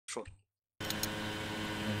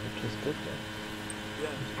Just stood there. Yeah.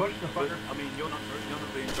 Just push the fucker. I mean, you're not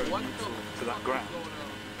being very neutral to that ground.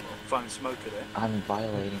 Throwing smoke at it. I'm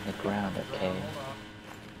violating the ground, okay?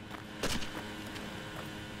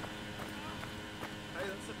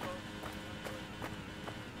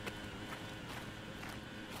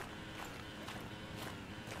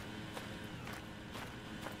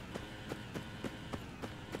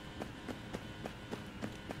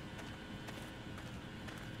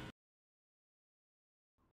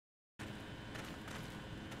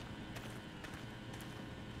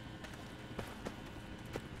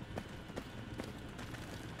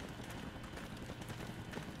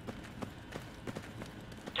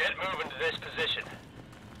 Get moving to this position.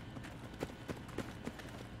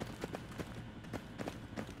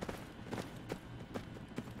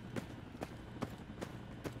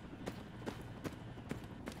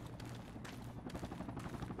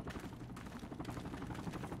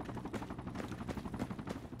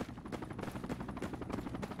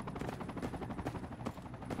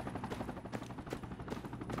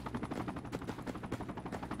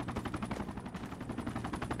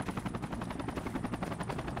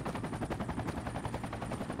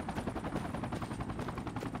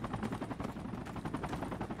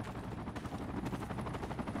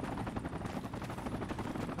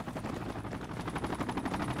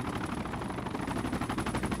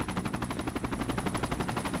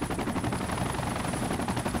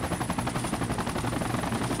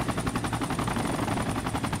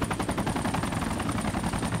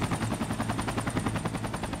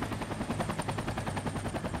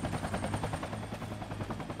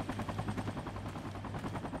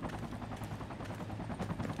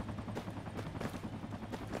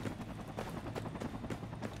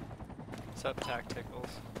 What's up, Tacticals?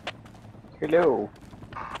 Hello.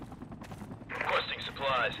 Requesting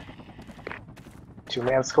supplies.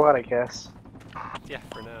 Two-man squad, I guess. Yeah,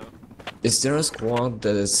 for now. Is there a squad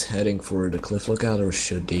that is heading for the cliff lookout, or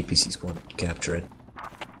should the APC squad capture it?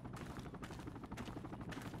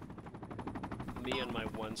 Me and my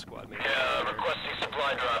one squad mate. Yeah, requesting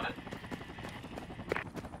supply drop.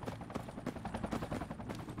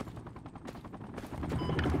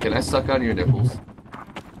 Can I suck on your nipples?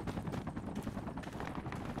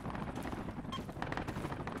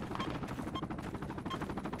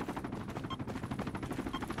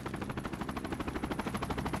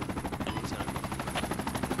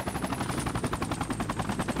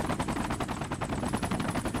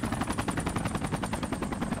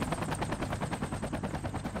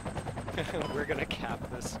 We're gonna cap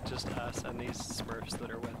this, just us and these Smurfs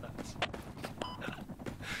that are with us.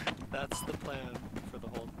 That's the plan for the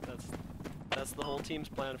whole. That's the whole team's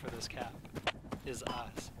plan for this cap. Is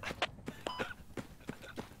us.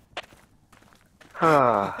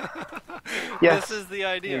 Yes. This is the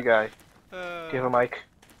idea. You guy. Do you have a mic?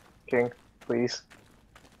 King, please.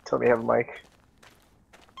 Tell me you have a mic.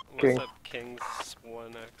 What's King. up, King's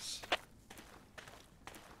 1X?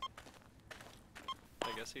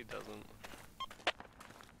 I guess he doesn't.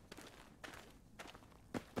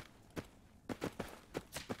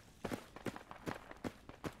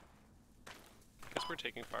 Guess we're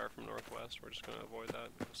taking fire from northwest. We're just gonna avoid that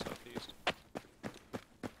and go southeast.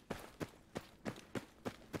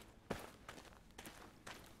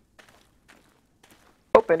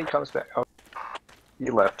 Oh, and he comes back. Oh,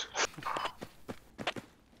 you left.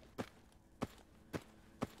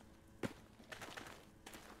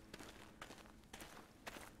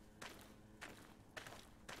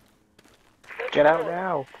 Get out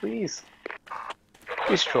now, please.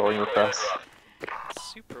 He's trolling with us. It's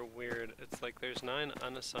super weird. It's like there's 9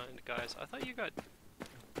 unassigned guys. I thought you got,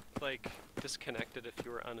 like, disconnected if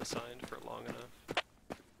you were unassigned for long enough.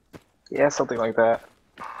 Yeah, something like that.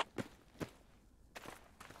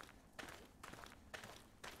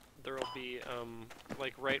 There'll be,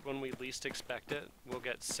 like, right when we least expect it, we'll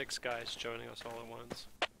get 6 guys joining us all at once.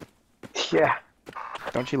 Yeah.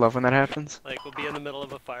 Don't you love when that happens? Like, we'll be in the middle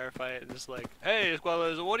of a firefight and just like, hey,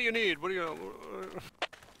 Squadleading, what do you need? What do you...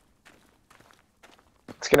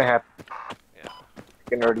 It's gonna happen. Yeah. I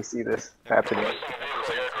can already see this happening.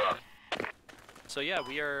 So yeah,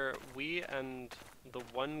 we and the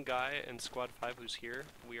one guy in Squad 5 who's here,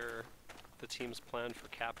 we are the team's plan for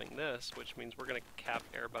capping this, which means we're gonna cap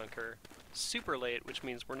Air Bunker super late, which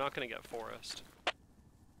means we're not gonna get Forest.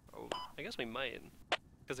 Oh, I guess we might,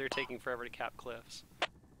 because they're taking forever to cap cliffs.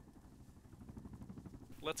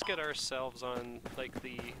 Let's get ourselves on, like,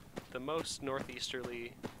 the most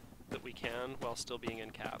northeasterly that we can while still being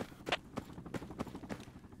in cap.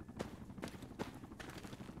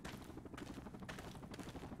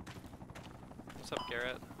 What's up,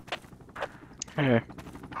 Garrett? Hey.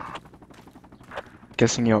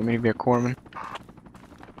 Guessing you want me to be a corpsman?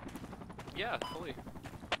 Yeah, fully.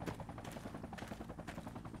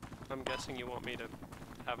 I'm guessing you want me to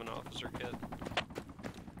have an officer kit.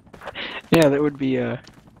 Yeah, that would be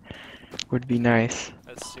nice.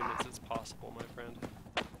 As soon as it's possible, my friend.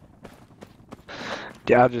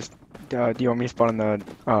 Yeah, I'll just. Do you want me to spawn in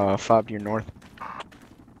the fob to your north?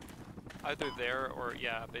 Either there or,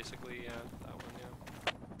 yeah, basically, yeah, that one,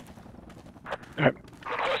 yeah.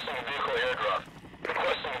 Requesting a vehicle airdrop.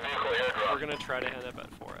 Requesting a vehicle airdrop. We're gonna try to end up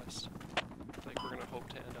at Forest. Like, we're gonna hope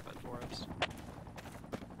to end up at Forest.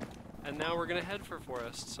 And now we're gonna head for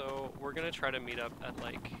Forest, so we're gonna try to meet up at,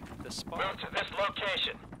 like, this spot. Move to this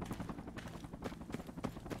location.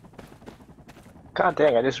 God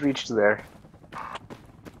dang, I just reached there.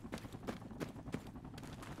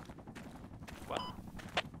 What?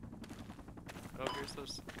 Oh, here's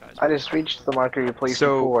those guys. I just reached the marker you placed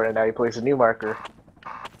So- before, and now you place a new marker.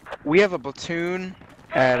 We have a platoon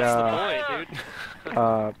at That's the boy,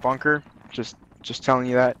 dude. bunker. Just telling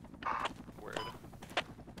you that. Word.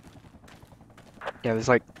 Yeah, there's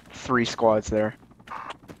like 3 squads there.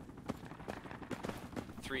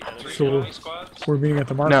 3 enemy So squads? we're meeting at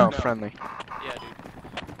the marker? No, friendly. Yeah, dude.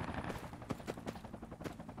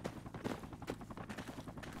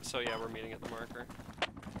 So yeah, we're meeting at the marker.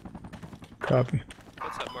 Copy.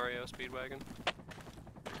 What's up, Mario Speedwagon?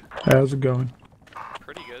 How's it going?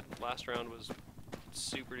 Pretty good. Last round was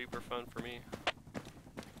super duper fun for me.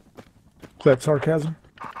 Is that sarcasm?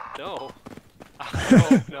 No.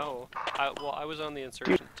 No. Well, I was on the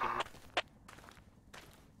insurgent team.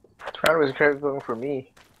 This round was incredibly going for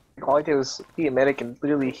me. All I did was be a medic and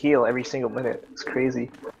literally heal every single minute. It's crazy.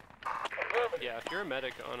 Yeah, if you're a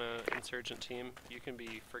medic on an insurgent team, you can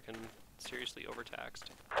be freaking seriously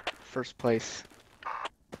overtaxed. First place.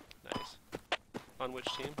 Nice. On which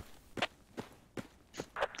team?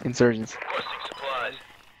 Insurgents. Requesting supplies.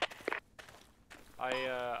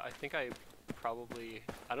 I think I probably,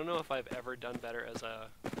 I don't know if I've ever done better as a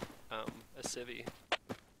civvy.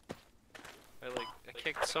 I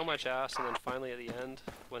kicked so much ass, and then finally at the end,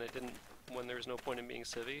 when there was no point in being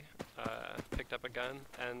civvy, picked up a gun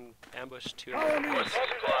and ambushed 2 enemies. Requesting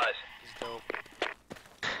supplies. It's dope.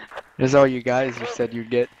 There's all you guys you said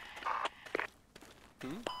you'd get.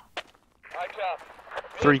 Hmm?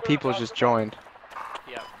 3 people just joined.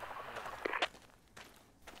 Yeah.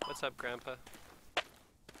 What's up, Grandpa?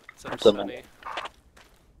 What's up, What's up, Sonny?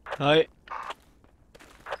 Hi.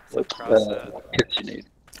 What's up, Crossset? Kits you need?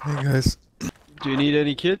 Hey guys. Do you need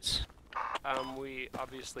any kits? We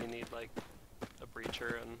obviously need, like, a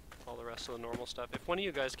breacher and all the rest of the normal stuff. If one of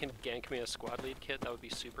you guys can gank me a squad lead kit, that would be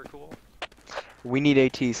super cool. We need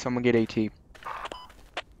AT. Someone get AT.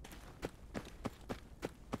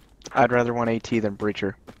 I'd rather want AT than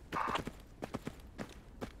breacher.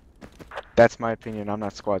 That's my opinion. I'm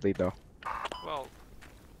not squad lead though. Well,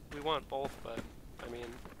 we want both, but, I mean,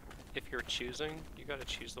 if you're choosing, you gotta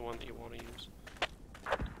choose the one that you want to use.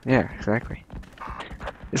 Yeah, exactly.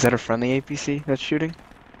 Is that a friendly APC that's shooting?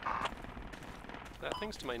 That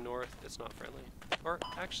thing's to my north, it's not friendly. Or,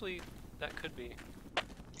 actually, that could be.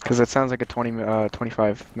 Because that sounds like a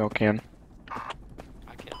 25 mil can.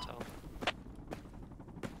 I can't tell.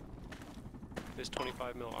 Is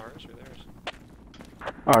 25 mil ours or theirs?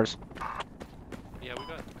 Ours. Yeah, we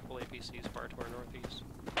got a couple APCs far to our northeast.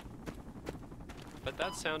 But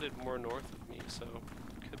that sounded more north of me, so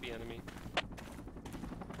could be enemy.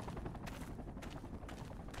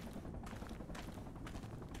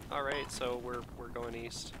 Alright, so we're going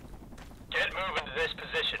east. Get moving to this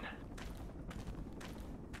position.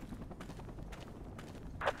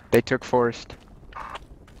 They took Forest.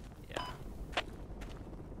 Yeah.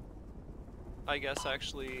 I guess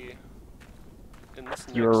actually in this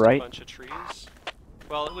You were next right. bunch of trees.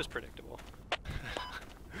 Well, it was predictable.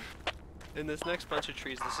 In this next bunch of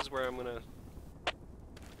trees, this is where I'm gonna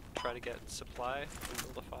try to get supply and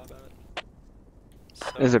build a fob at.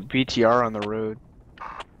 So There's a BTR on the road.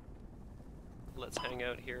 let's hang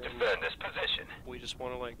out here and Defend this position. we just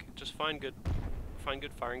wanna like just find good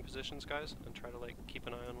firing positions, guys, and try to like keep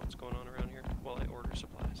an eye on what's going on around here while I order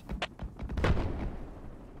supplies.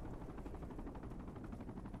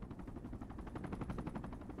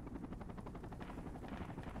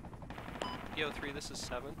 Yo, 3, this is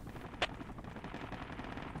 7.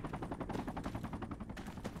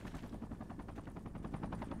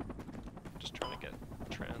 Just trying to get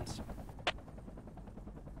trans.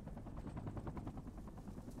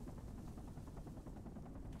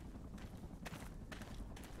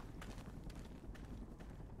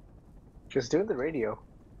 Just doing the radio.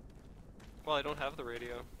 Well, I don't have the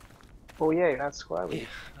radio. Oh yeah, you're not squad lead.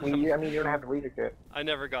 I mean, you don't have the leader kit. I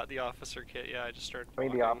never got the officer kit. Yeah, I just started. I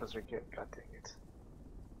mean, the walking. officer kit. God dang it.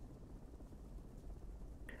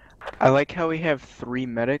 I like how we have 3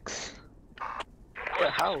 medics.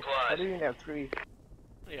 Yeah, how? How do you even have 3?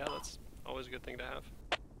 Yeah, that's always a good thing to have.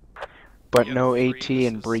 But You have no 3, AT this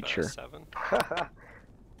and is, breacher. 7.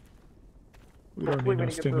 We don't Hopefully need no when you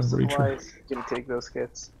get stinking those breacher. supplies, you can take those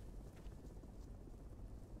kits.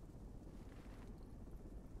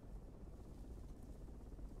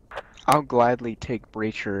 I'll gladly take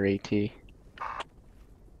breacher or AT.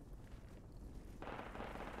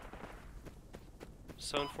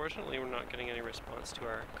 So unfortunately, we're not getting any response to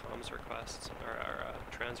our comms requests or our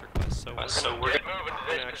trans requests. So we're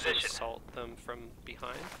gonna actually assault them from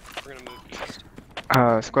behind. We're gonna move east.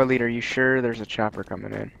 Squad leader, are you sure there's a chopper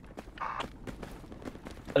coming in?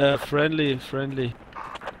 Friendly.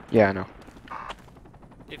 Yeah, I know.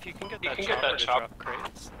 If you can get that chopper to drop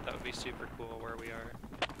crates, that would be super cool where we are.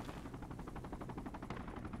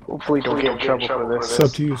 Hopefully don't get in trouble for this. It's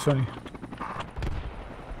up to you, Sonny.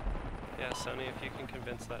 Yeah, Sonny, if you can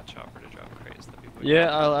convince that chopper to drop crates, that'd be wicked. Yeah,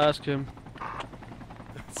 I'll ask him.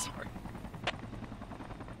 Sorry.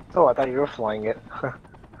 Oh, I thought you were flying it.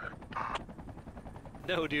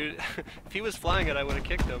 No, dude. If he was flying it, I would have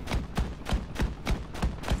kicked him.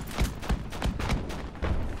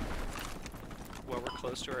 Well, we're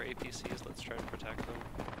close to our APCs. Let's try and protect them.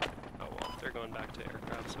 Oh well, they're going back to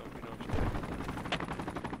aircraft, so we don't have to worry.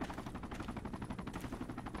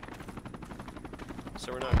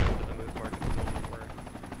 So we're not going to the move mark at the moment. We're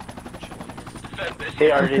chilling here. Hey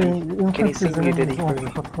Arden, can you sing me a ditty for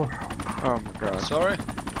me? Oh my god. Sorry?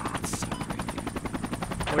 It's so creepy.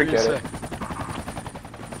 What did you Forget say? it.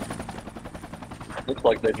 Looks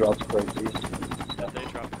like they dropped crates east. Did they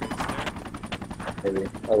drop crates there? Maybe.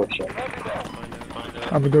 I would check. Find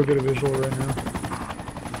out. I'm gonna go get a visual right now.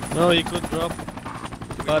 No, he could drop.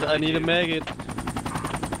 But I need a maggot.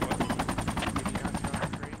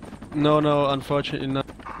 No, unfortunately not.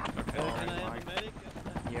 Okay. Can I have a medic?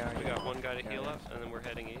 Yeah, We got one guy to heal up, and then we're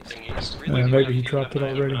heading east. Maybe he dropped it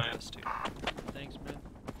already. Thanks, man.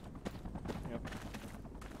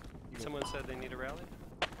 Someone said they need a rally?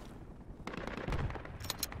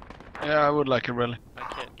 Yeah, I would like a rally. I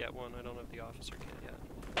can't get one. I don't have the officer kit yet.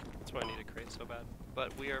 That's why I need a crate so bad.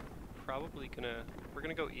 But we are probably gonna... We're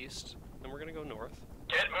gonna go east, then we're gonna go north.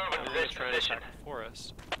 Get And moving we're to gonna this try and position. attack the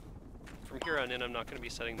forest. From here on in, I'm not gonna be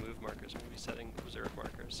setting move markers. I'm gonna be setting observe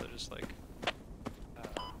markers. So just like...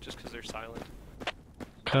 just because they're silent.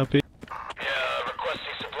 Copy. Yeah,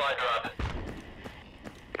 requesting supply drop.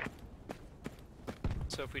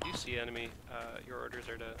 So if we do see enemy, your orders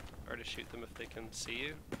are to shoot them if they can see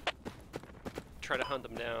you. Try to hunt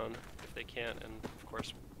them down if they can't, and of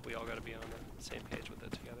course we all got to be on the same page with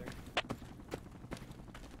it together.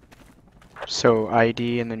 So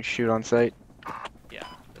ID and then shoot on sight? Yeah,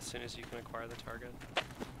 as soon as you can acquire the target.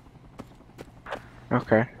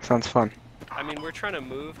 Okay, sounds fun. I mean, we're trying to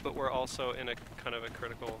move, but we're also in a kind of a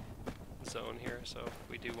critical zone here, so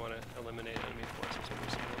we do want to eliminate enemy forces every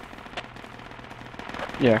single.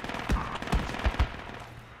 Yeah.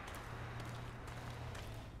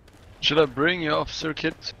 Should I bring your officer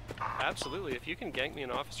kit? Absolutely, if you can gank me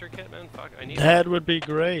an officer kit, man, fuck, I need That would be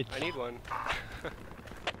great. I need one.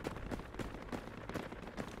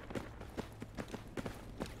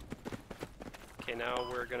 Okay, now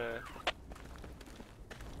we're gonna...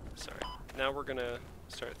 Sorry. Now we're gonna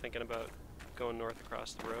start thinking about going north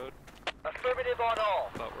across the road, Affirmative on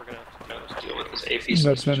all. but we're gonna have to Deal with this APC.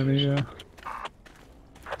 That's enemy, yeah.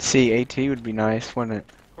 See, AT would be nice, wouldn't it?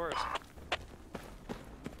 Of course.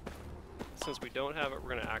 Since we don't have it, we're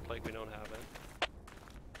gonna act like we don't have it.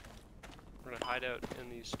 We're gonna hide out in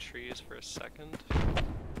these trees for a second.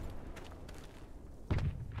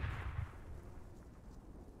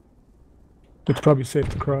 It's probably safe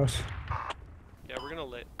to cross. Yeah, we're gonna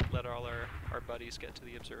let all our buddies get to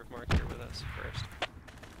the observe mark here with us first.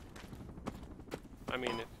 I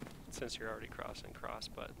mean, since you're already crossing, cross,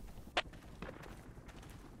 but...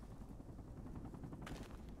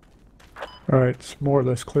 Alright, it's more or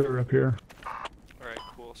less clear up here. Alright,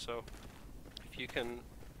 cool, so... If you can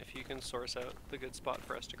source out the good spot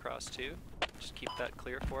for us to cross to, just keep that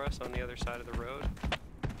clear for us on the other side of the road.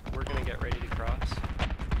 We're gonna get ready to cross.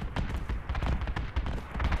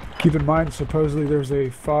 Keep in mind, supposedly there's a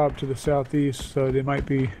fob to the southeast, so they might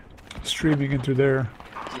be streaming in through there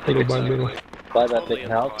little by little. Buy that Totally big in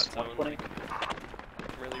the house. bot zone, like,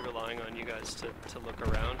 I'm really relying on you guys to look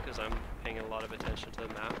around, because I'm paying a lot of attention to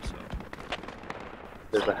the map, so...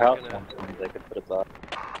 There's a house 120 they could put a bot.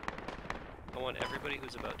 I want everybody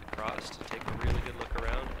who's about to cross to take a really good look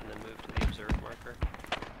around and then move to the observe marker.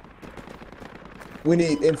 We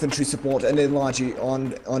need infantry support and enlarge on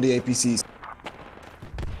the APCs.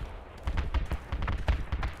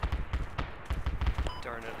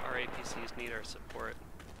 Darn it, our APCs need our support.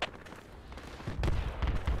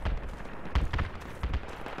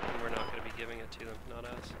 And we're not going to be giving it to them, not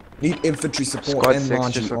us. Need infantry support Squad and 6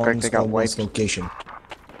 enlarge just look on like they got Squad 1's wiped. location.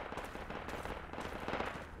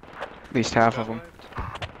 At least half of them.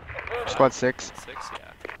 Squad 6. 6,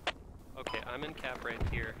 yeah. Okay, I'm in cap right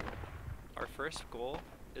here. Our first goal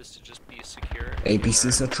is to just be secure.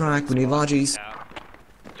 APCs are tracked, we need largies.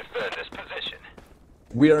 Defend this position.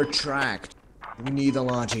 We are tracked. We need a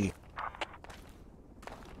largie.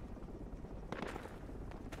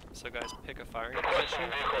 So guys, pick a firing position,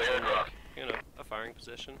 as in, like, you know, a firing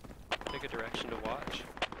position. Pick a direction to watch.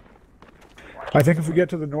 I think if we get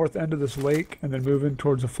to the north end of this lake and then move in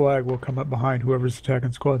towards the flag, we'll come up behind whoever's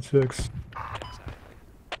attacking Squad 6. Exactly.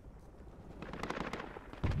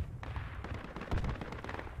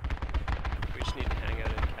 We just need to hang out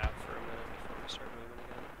in cap for a minute before we start moving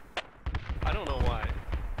again. I don't know why.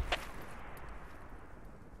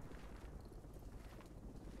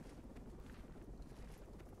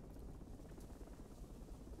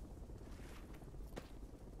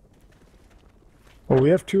 Well, we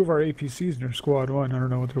have 2 of our APCs near Squad 1. I don't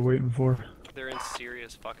know what they're waiting for. They're in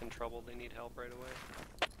serious fucking trouble. They need help right away.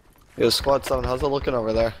 Yo, Squad 7, how's it looking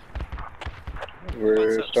over there?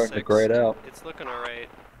 We're What's up, starting to 6? grade out. It's looking alright,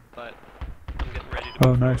 but I'm getting ready to Oh,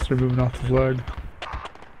 move nice. They're moving off the flag.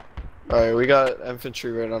 Alright, we got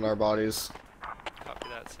infantry right on our bodies. Copy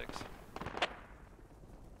that, 6.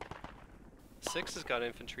 6 has got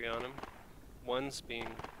infantry on him. 1's being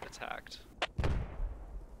attacked.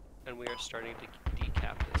 And we are starting to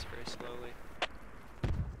decap this very slowly.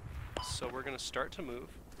 So we're going to start to move.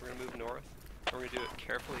 We're going to move north. And we're going to do it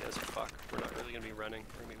carefully as fuck. We're not really going to be running.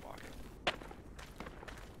 We're going to be walking.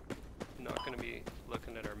 Not going to be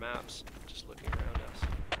looking at our maps, just looking around us.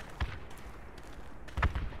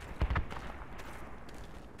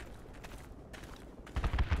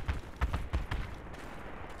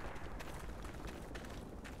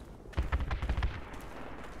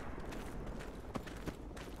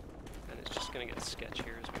 Gonna get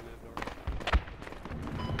sketchier as we move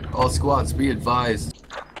north. All squads, be advised.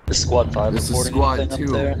 Is Squad 5 This is reporting Squad anything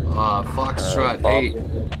 2, up there? Foxtrot Bob? 8,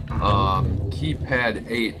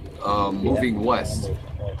 Keypad 8, moving west.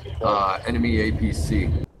 Enemy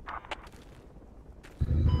APC.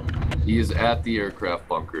 He is at the aircraft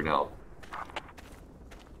bunker now.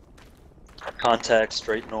 Contact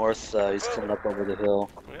straight north. He's coming up over the hill.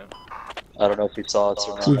 Yeah. I don't know if he saw us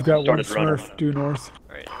or not. We've got one Started running. Smurf due north.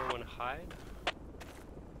 Alright, everyone hide.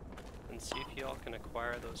 And see if y'all can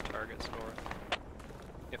acquire those targets north.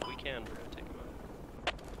 If we can, we're gonna take them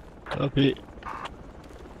out. Copy.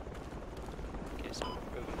 Okay, so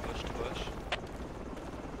we're moving bush to bush.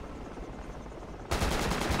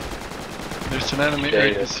 There's an enemy There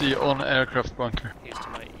he is. APC on aircraft bunker. He's to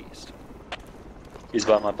my east. He's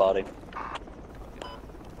by my body. Copy that.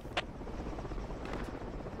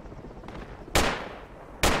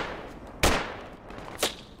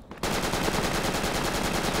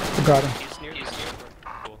 Got him. He's near the silver.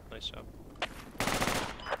 Cool, nice job.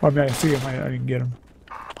 I mean, I see him. I didn't get him.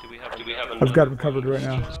 Do we have I've got him covered right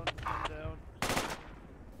now. Alright,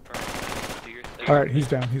 do your thing. Alright, he's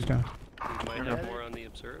down. He's down. We might have more on the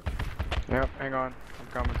observe. Yep, hang on. I'm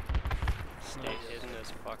coming. Stay hidden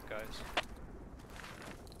as fuck, guys.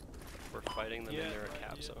 We're fighting them in their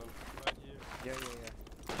cap zone. Yeah.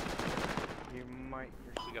 You might.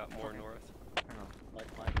 We got more north. Hang on.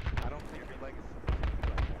 I don't think your leg is supposed to be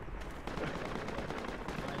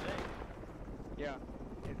like that. Yeah.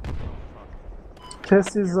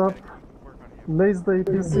 Chest is up. Lays the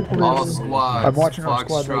APC, All please. squads, I'm watching our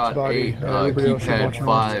squad mate's Foxtrot body. 8, Everybody else is Keypad watching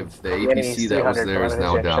 5, the APC that was there is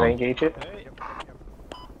now Should I down. engage it?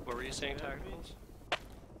 What were you saying, Tacticals?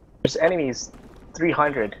 There's enemies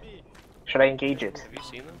 300. Should I engage it? Have you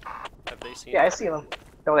seen them? Have they seen Yeah, I them? see them.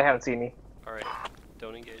 No, they haven't seen me. Alright,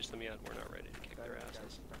 don't engage them yet. We're not ready to kick their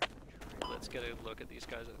asses. Let's get a look at these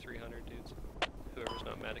guys at 300 dudes. Whoever's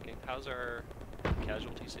not medicing. How's our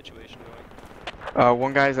casualty situation going?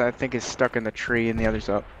 One guy's I think is stuck in the tree and the other's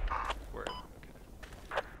up. Word.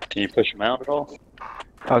 Okay. Can you push him out at all?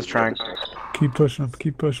 I was trying. Keep pushing him.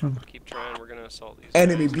 Keep pushing him. Keep trying. We're gonna assault these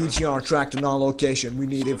Enemy guys. BTR tracked on our location. We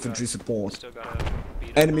need Still infantry got- support. Still gotta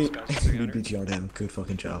beat Enemy those guys at 300. BTR down. Good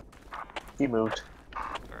fucking job. He moved.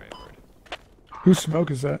 Alright, word. Whose smoke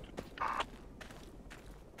is that?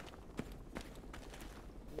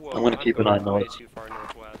 Whoa, I'm gonna keep an going eye way north. too far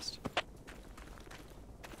northwest.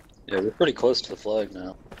 Yeah, we're pretty close to the flag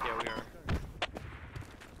now. Yeah, we are.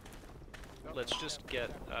 Let's just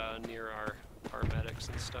get near our med smokes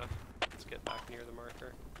and stuff. Let's get back near the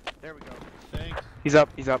marker. There we go. Thanks. He's up.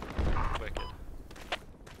 He's up. Wicked.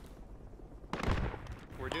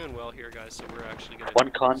 We're doing well here, guys, so we're actually gonna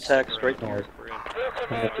One contact stick around straight north. here. We're in.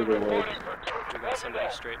 Coming up to the road. We got somebody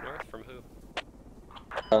straight north from who?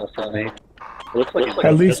 From me. It looks like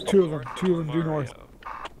At least two of them. Two of them due north. Mario.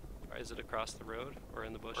 Is it across the road or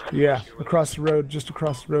in the bushes? Yeah, across the road, just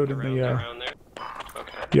across the road in the. Around there?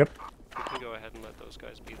 Okay. Yep. We can go ahead and let those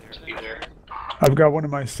guys be there. I've got one of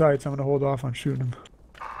my sights. I'm gonna hold off on shooting him.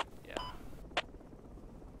 Yeah.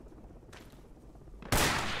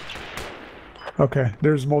 Okay,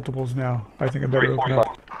 there's multiples now. I think I better open up.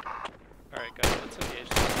 Alright, guys, let's engage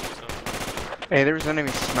the zone. Hey, there's an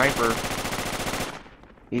enemy sniper.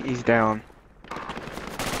 He's down.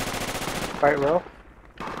 Right row.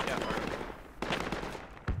 Yeah, alright.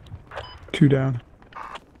 Two down.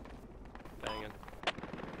 Banging.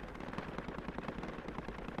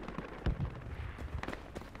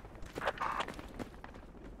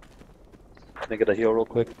 Can I get a heal real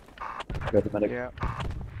quick? Grab the medic. Yeah.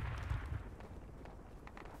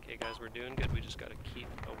 Okay, guys, we're doing good. We just gotta keep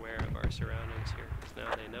aware of our surroundings here, because now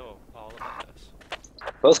they know all about us.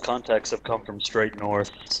 Both contacts have come from straight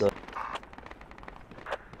north, so.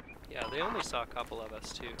 Yeah, they only saw a couple of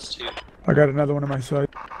us, too. I got another one of my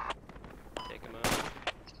sights. Take them out.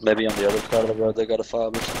 Maybe on the other side of the road they got a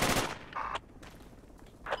fob or something.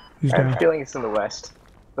 He's I have a down. feeling it's in the west.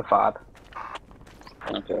 The fob.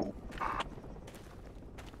 Okay.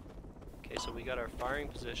 Okay, so we got our firing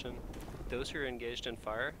position. Those who are engaged in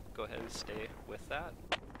fire, go ahead and stay with that.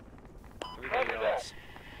 Everybody else,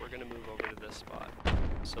 we're gonna move over to this spot,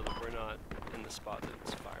 so that we're not in the spot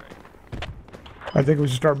that's firing. I think we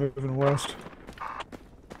should start moving west.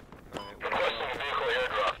 Alright,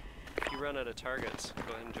 well, if you run out of targets,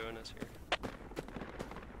 go ahead and join us here.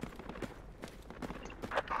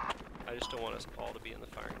 I just don't want us all to be in the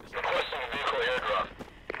firing position.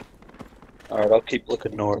 Alright, I'll keep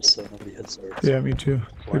looking north so nobody hits our. Yeah, me too.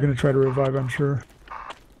 They're gonna try to revive, I'm sure.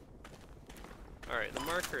 Alright, the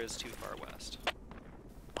marker is too far west.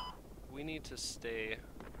 We need to stay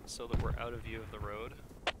so that we're out of view of the road.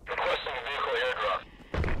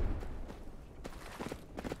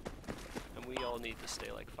 And we all need to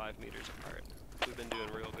stay like 5 meters apart. We've been doing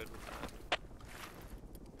real good with that.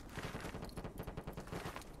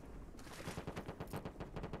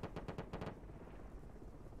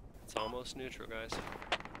 It's almost neutral, guys.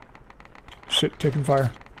 Shit, taking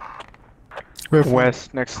fire.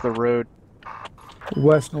 West, next to the road.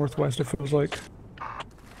 West, northwest, it feels like.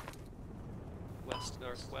 West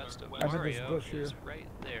northwest of I'm in this Mario bush here. is right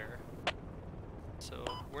there. So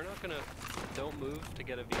we're not gonna. Don't move to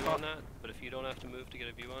get a view on that. But if you don't have to move to get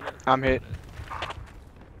a view on it, I'm hit.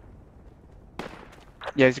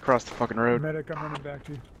 Yeah, he's across the fucking road. Medic, I'm running back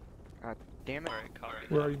to you. Damn it. Alright, copy.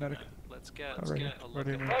 Where are you, medic? Let's get Right here. a look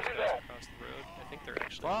Right at here. those guys across the road. I think they're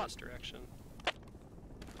actually in this direction.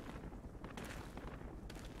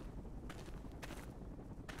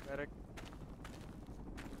 Medic.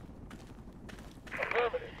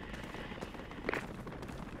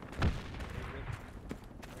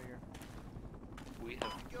 We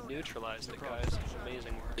have neutralized it, guys.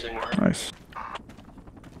 Amazing work. Nice.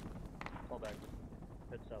 Fall back.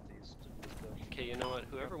 Head southeast. Okay, you know what?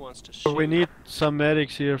 Whoever wants to shoot. So we need some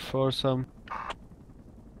medics here for some.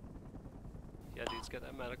 Yeah, dudes, get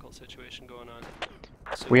that medical situation going on.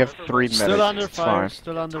 So We have whoever 3 wants- medics. Still under it's fire, fine.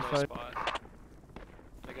 still Get under to my fire. spot.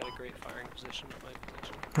 I got a great firing position at my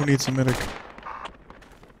position. Who needs a medic?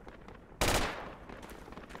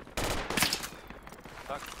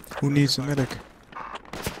 Talk, Who needs a medic?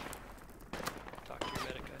 talk to your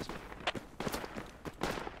medic, guys.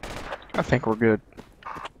 I think we're good.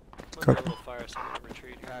 Let's get a little fire, so I'm gonna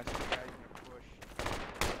retreat here.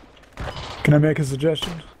 Can I make a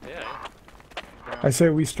suggestion? Yeah. I say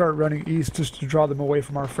we start running east just to draw them away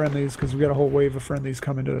from our friendlies, because we got a whole wave of friendlies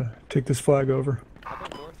coming to take this flag over. How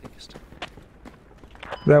about northeast?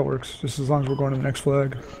 That works, just as long as we're going to the next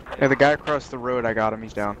flag. Hey, the guy across the road, I got him.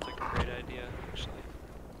 He's down. Sounds like a great idea, actually.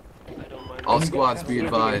 I don't mind. All squads be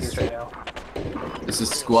advised. This is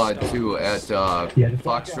Squad 2 at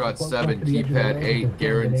Foxtrot 7, T-Pad 8,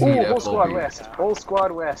 guaranteed Ooh, whole squad FOB. west. Whole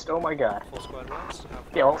squad west. Oh my god. Full squad west?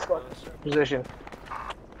 Yeah, whole squad position.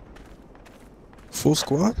 Full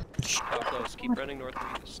squad? How close? Keep running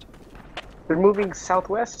northeast. They're moving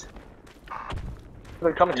southwest.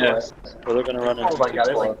 They're coming to us. Well, they're gonna run into Oh my god,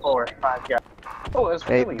 there's like squads. 4 or 5 guys. Oh, that's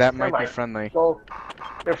Hey, friendlies. that Never might be mind. friendly. Well,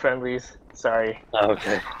 they're friendlies. Sorry. Oh,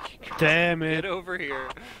 okay. Damn it. Get over here.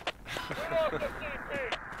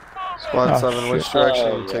 Squad 7, which direction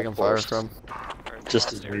are you yeah, taking fire forced. from?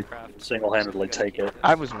 Just as we single-handedly take it.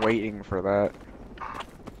 I was waiting for that.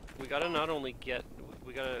 gotta not only get,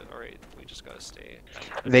 we gotta, alright, we just gotta stay.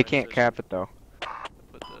 They can't cap it though.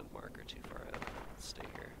 Put the marker too far out. Let's stay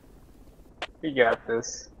here. You got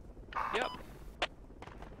this. Yep.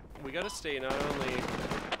 We gotta stay not only.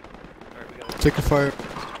 Alright, we gotta. Take a fire.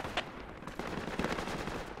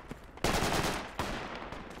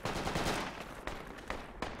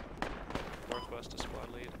 Northwest of squad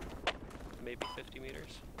lead. Maybe 50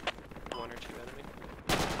 meters. 1 or 2 enemy.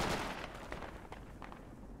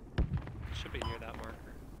 Should be near that marker.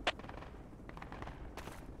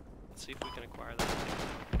 Let's see if we can acquire that.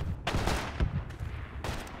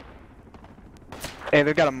 Hey,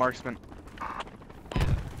 they've got a marksman.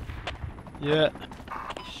 Yeah.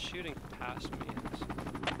 He's shooting past me.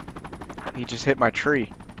 He just hit my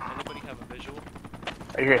tree. Anybody have a visual?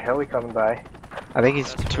 I hear a heli coming by. I think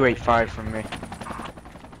he's 285 from me.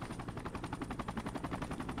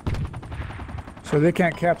 So they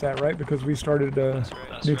can't cap that, right? Because we started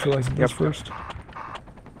neutralizing this first.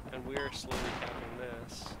 And we're slowly capping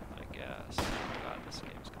this, I guess. God, this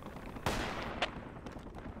game's complicated.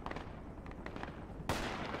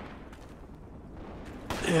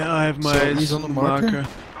 Yeah, I have my So he's on the marker?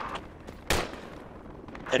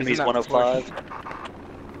 Enemy's Isn't that 105.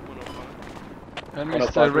 105.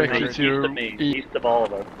 Enemies 105 directly east to your of me, east of all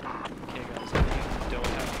of us. Okay, guys, if you don't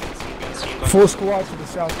have PNC, Full squad to the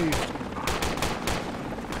southeast.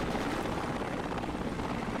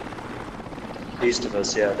 East of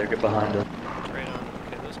us, yeah, they're good behind us. right on.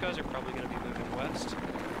 Okay, those guys are probably going to be moving west.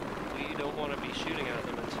 We don't want to be shooting at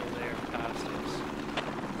them until they are past us.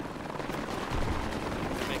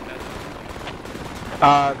 Make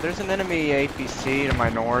that. There's an enemy APC to my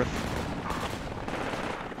north.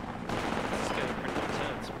 This is getting pretty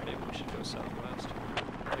intense. Maybe we should go southwest.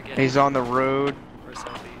 Again, He's on the road. or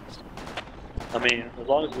southeast. I mean, as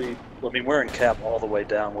long as we, I mean, we're in cap all the way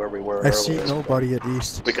down where we were I earlier. see nobody at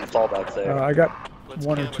east. We can fall back there. I got Let's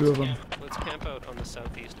one or camp, two of them. Let's camp out on the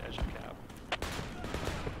southeast edge of cap.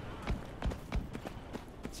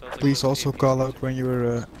 Sounds like Please those also APCs call out when you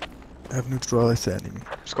have neutralized the enemy.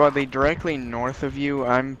 Squad lead directly north of you.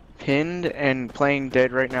 I'm pinned and playing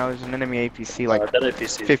dead right now. There's an enemy APC like that APC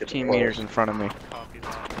is 15 getting meters close. in front of me. Copy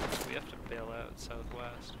that. We have to bail out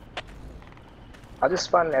southwest. I'll just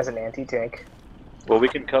spawn as an anti-tank. Well, we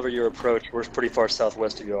can cover your approach. We're pretty far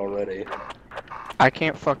southwest of you already. I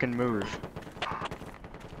can't fucking move.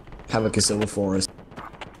 Havoc is over for us. Yeah,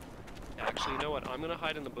 actually, you know what? I'm gonna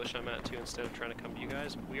hide in the bush I'm at too instead of trying to come to you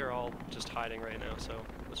guys. We are all just hiding right now, so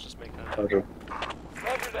let's just make that happen. Okay.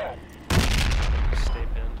 Roger that. Stay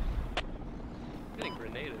pinned. Getting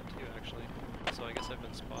grenaded too, actually. So I guess I've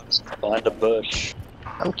been spotted. Behind a bush.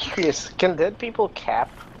 I'm curious, can dead people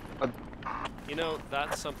cap? You know,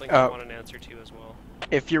 that's something I want an answer to as well.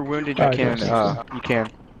 If you're wounded, you can. You can.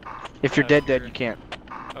 If you're dead, you can't.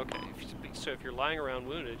 Okay, so if you're lying around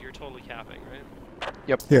wounded, you're totally capping, right?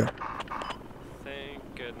 Yep. Yeah. Thank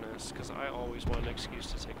goodness, because I always want an excuse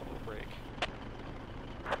to take a little break.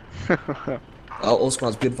 All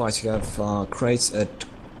squads, be advised, you have crates at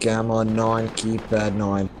Gamma 9, keypad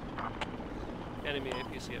 9. Enemy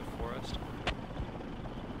APC at Forest.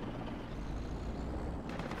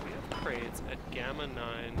 We have crates at Gamma 9,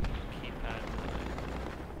 keypad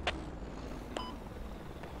 9.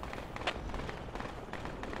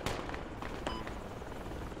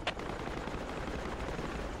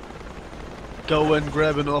 Go and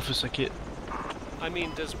grab an officer kit. I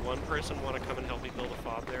mean, does one person want to come and help me build a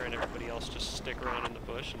fob there and everybody else just stick around in the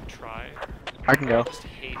bush and try? I can go.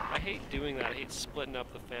 I hate doing that. I hate splitting up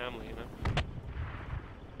the family, you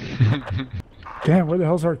know? Damn, where the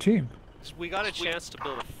hell's our team? We got a chance to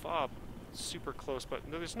build a fob super close, but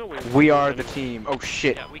there's no way We can are move the anyway. team. Oh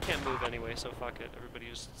shit. Yeah, we can't move anyway, so fuck it. Everybody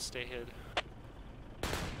just stay hid.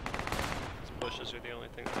 These bushes are the only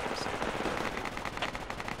thing that's gonna save everybody.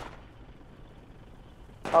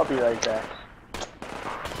 I'll be right back.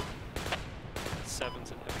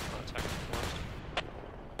 7's in heavy contact with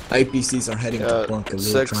Forest. APCs are heading to bunker. We'll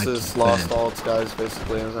 6 try to is lost defend. all its guys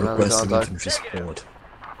basically as an enemy Requesting contact. infantry support. To that,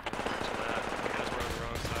 you guys were on the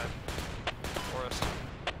wrong side. Forest.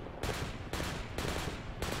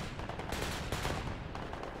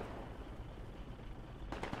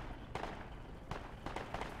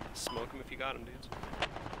 Smoke him if you got him, dudes.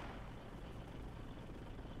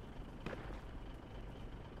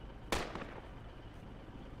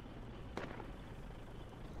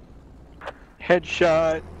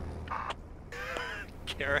 Headshot.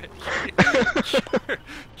 Garrett,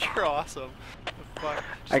 you're awesome. The fuck?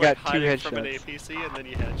 Just I got like 2 hiding from an headshots. APC and then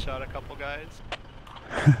you headshot a couple guys.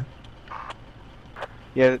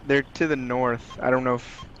 Yeah, they're to the north. I don't know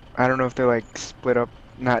if they're like split up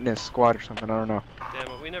not in his squad or something. I don't know.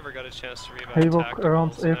 Damn it, we never got a chance to revive I walk tacticals,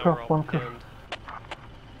 around so now we're aircraft all bunker. pinned.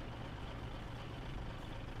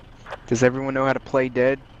 Does everyone know how to play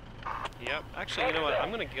dead? Yep. Actually, you know what?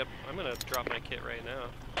 I'm gonna drop my kit right now.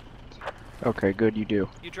 Okay, good. You do.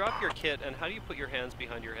 You drop your kit, and how do you put your hands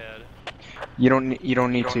behind your head? You don't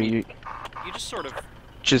need to. You just sort of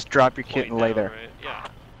just drop your kit and lay down, there. right? Yeah.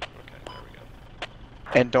 Okay, there we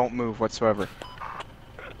go. And don't move whatsoever.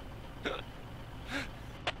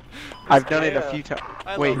 I've done it a few times.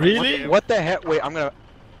 Wait, really? What the heck? Wait, I'm gonna.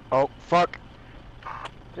 Oh fuck!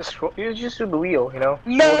 You just do the wheel, you know.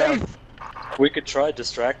 Nice. We could try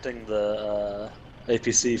distracting the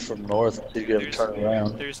APC from north to get him to turn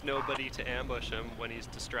around. There's nobody to ambush him when he's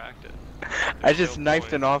distracted. I just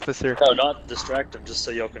knifed an officer. No, not distract him, just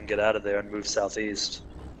so y'all can get out of there and move southeast.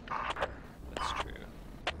 That's true.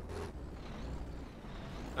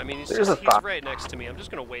 I mean, he's right next to me. I'm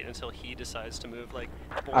just gonna wait until he decides to move. Like,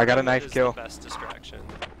 I got a knife is kill. The best distraction.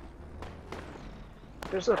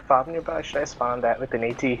 There's a fob nearby. Should I spawn that with an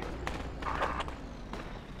AT?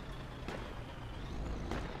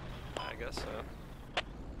 I guess so.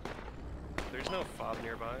 There's no fob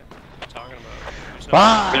nearby. What are you talking about?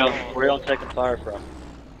 There's no Where y'all taking fire from?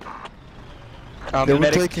 They were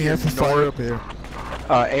medic taking to your half the fire up here.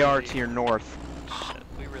 AR to your north. Shit,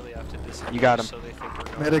 we really have to disengage. You got him. So they think we're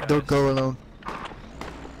going Medic, don't go alone.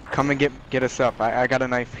 Come and get us up. I got a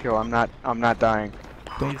knife kill. I'm not dying.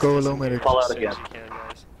 Don't go alone, medic. Fall out again.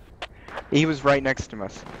 He was right next to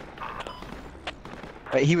us.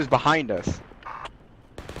 He was behind us.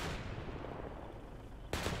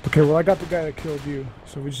 Okay, well I got the guy that killed you,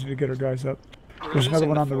 so we just need to get our guys up. There's another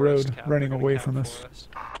one on the road running away from us.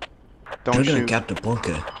 Don't We're shoot. gonna cap the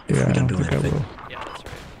bunker if Yeah, we I don't don't do think I anything. will. Yeah, that's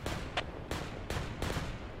right.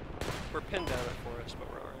 We're pinned down at forest, but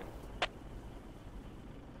we're alright.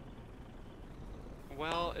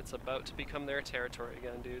 Well, it's about to become their territory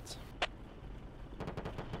again, dudes.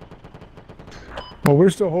 Well, we're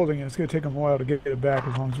still holding it. It's going to take them a while to get it back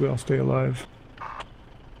as long as we all stay alive.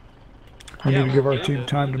 We need to give our team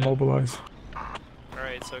time to mobilize.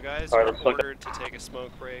 Alright, so guys, Alright, you're let's look. ordered to take a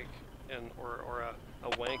smoke break and or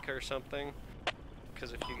a wank or something.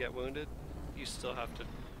 Because if you get wounded, you still have to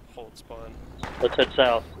hold spawn. Let's head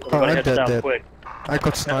south. Oh, Everybody I'm head dead, south dead. quick. I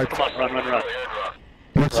got sniped. Come on, run.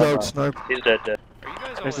 Watch Run. out, snipe. He's dead. Are you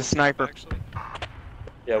guys all There's a in sniper. camp, actually?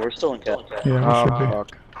 Yeah, we're still in cap. Yeah, we should be.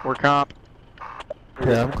 Fuck. We're comp.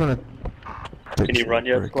 Yeah, I'm gonna. Can you run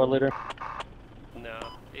yet, squad leader? No,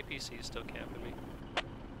 APC is still camping me.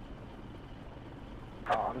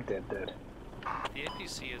 Oh, I'm dead. The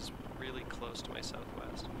APC is really close to my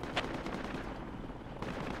southwest.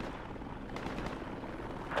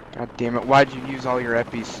 God damn it! Why'd you use all your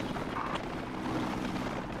eppies?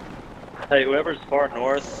 Hey, whoever's far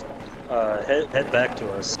north, head back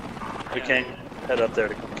to us. We can't head up there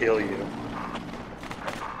to kill you.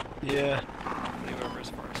 Yeah. Whoever as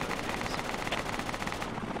far southeast.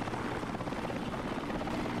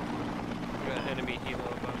 We got enemy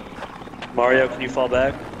helo above us. Mario, can you fall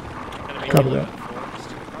back? Enemy Copy helo that. in forest,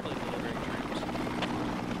 probably delivering troops.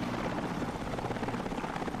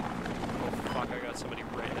 Oh fuck, I got somebody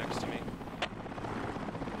right next to me.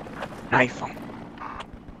 Knife him.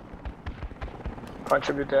 Punch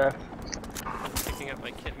him to death. Picking up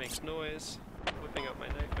my kit makes noise. Whipping up my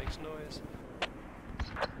knife makes noise.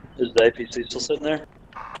 Is the APC still sitting there?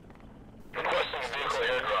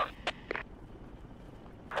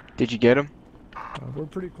 Did you get him? We're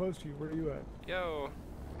pretty close to you. Where are you at? Yo.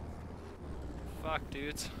 Fuck,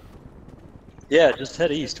 dudes. Yeah, just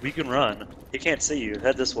head east. We can run. He can't see you.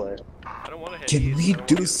 Head this way. I don't want to head Can east. we I don't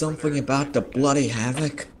do wanna get something further. about the bloody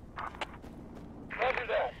havoc?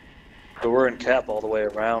 But we're in cap all the way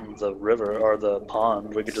around the river, or the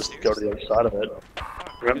pond. We could just go to the other side of it.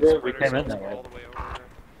 Remember? We came in that way. All the way over.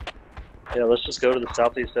 Yeah, let's just go to the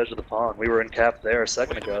southeast edge of the pond. We were in cap there a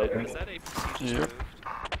second Wait a ago. minute, is that APC just moved?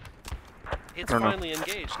 It's I don't know. finally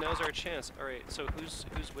engaged. Now's our chance. All right. So who's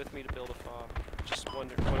with me to build a fob? Just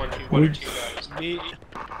one or two guys. Me.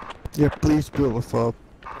 Yeah, please build a fob.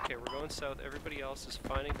 Okay, we're going south. Everybody else is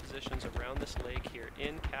finding positions around this lake here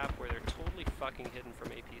in cap where they're totally fucking hidden from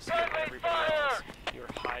APC and everybody else. You're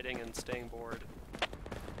hiding and staying bored.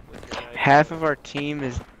 With your knife. Half of our team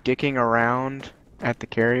is dicking around at the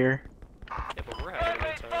carrier. Yeah, but we're having a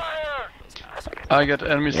good time. Those assholes. I got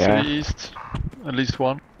enemies Yeah. to the east. At least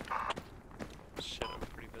one. Shit, I'm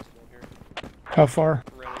pretty visible here. How far?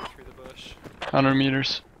 Running through the bush. 100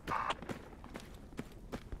 meters.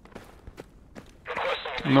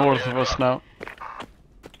 North of us now.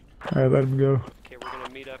 Alright, let him go. Okay, we're gonna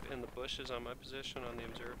meet up in the bushes on my position on the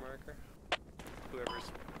observe marker.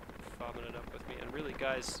 Whoever's fobbing it up with me. And really,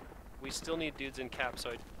 guys, we still need dudes in cap,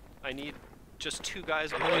 so I need just 2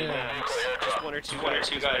 guys holding max. Just one or two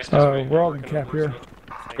guys. We're all in cap here.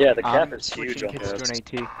 Yeah, the cap is huge Switching on kits this.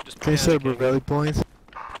 to an AT. Just Can you set up panicking. rally points?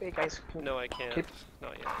 Hey guys, No, I can't.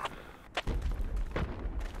 Not yet.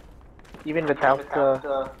 even without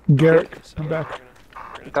the Garrett, So come we're back.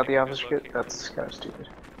 gonna without take the a officer good look kit, here. that's kind of stupid.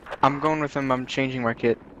 I'm going with him. I'm changing my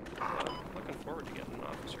kit. I'm looking forward to getting an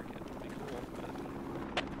officer kit. It'll be cool.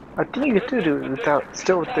 But I think you could do it without,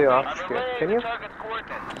 still with the officer kit. Can you?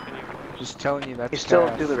 can you Just telling you that's You still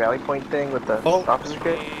fast. do the rally point thing with the Oh. officer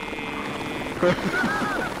kit? I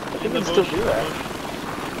think you can still do that.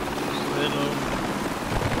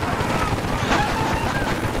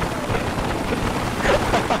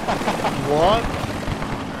 What?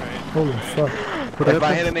 Holy fuck. If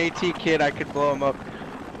I had an AT kit, I could blow him up.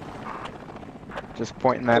 Just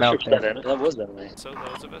pointing that out there. That was enemy. So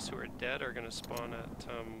those of us who are dead are gonna spawn at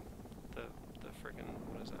the friggin'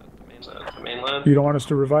 what is that? The mainland. You don't want us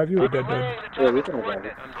to revive you or dead? Yeah, we can revive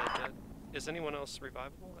it. I'm dead. Is anyone else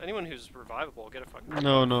revivable? Anyone who's revivable, get a fucking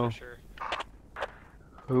No, revive no. for sure.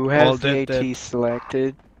 Who All has the dead, AT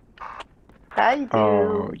selected? I do.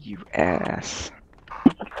 Oh, you ass.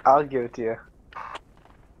 I'll give it to you.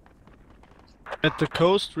 At the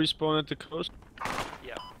coast, respawn at the coast.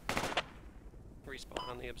 Yeah. Respawn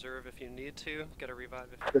on the observe if you need to. Get a revive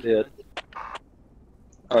if Good you hit. can.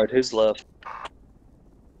 Alright, who's left?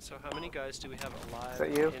 So how many guys do we have alive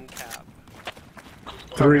that you? in cap?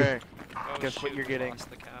 3. Okay. Oh, Guess what shoot, you're we getting? lost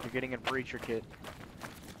the cap. You're getting a breacher kit.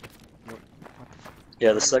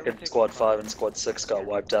 Yeah, the second Squad 5 and Squad 6 got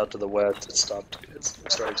wiped out to the west. It stopped. It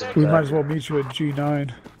started to We back. might as well meet you at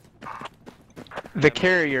G9. The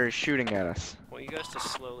carrier is shooting at us. I want you guys to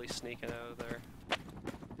slowly sneak it out of there.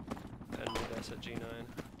 And meet us at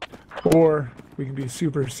G9. Or we can be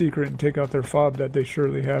super secret and take out their fob that they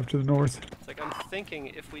surely have to the north. It's like I'm thinking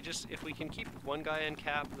if we can keep one guy in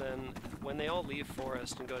cap, then when they all leave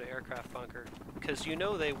forest and go to aircraft bunker, because you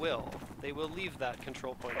know they will leave that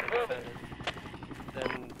control point undefended.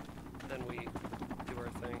 Then we do our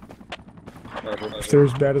thing. If they're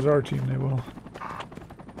as bad as our team, they will.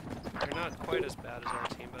 They're not quite as bad as our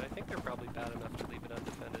team, but I think they're probably bad enough to leave it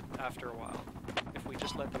undefended after a while. If we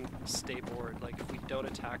just let them stay bored, like if we don't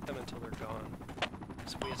attack them until they're gone.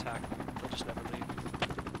 Because if we attack them, they'll just never leave.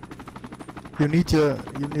 You need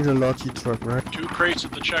a Logi truck, right? 2 crates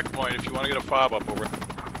at the checkpoint if you want to get a fob up over.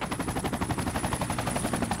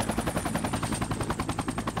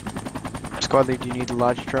 Squad lead, do you need a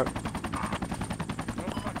Logi truck? Oh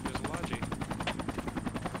fuck, there's a Logi.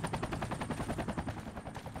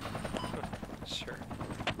 Sure.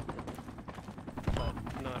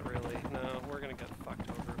 But not really. No, we're gonna get fucked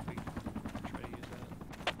over if we try to use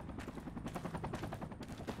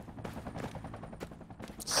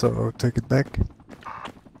that. So take it back.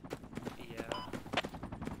 Yeah.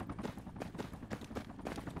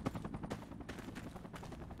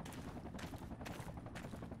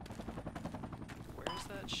 Where's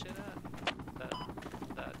that shit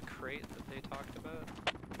at? That crate that they talked about?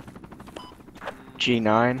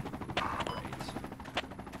 G9. Great.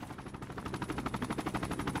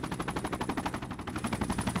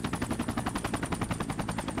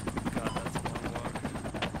 God, that's a long walk.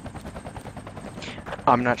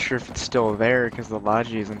 I'm not sure if it's still there because the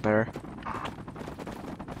Logi isn't there.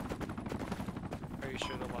 Are you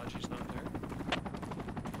sure the Logi's not there?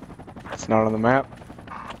 It's not on the map.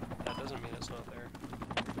 That doesn't mean it's not there.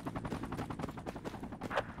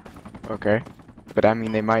 Okay. But I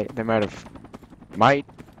mean, they might have.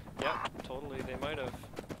 Yep, totally, they might have.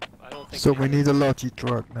 I don't think So they we did. need a Logi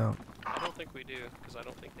truck now. I don't think we do, because I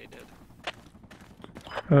don't think they did.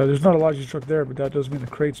 There's not a Logi truck there, but that doesn't mean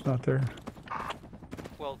the crate's not there.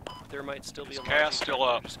 Well, there might still be a Gas Logi still truck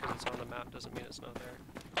there, up. just because it's on the map doesn't mean it's not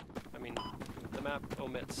there. I mean, the map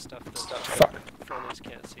omits stuff that Fuck. friendlies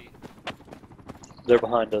can't see. They're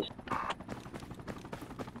behind us.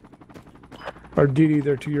 Or DD,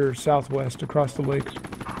 they're to your southwest across the lake.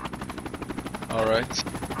 Alright.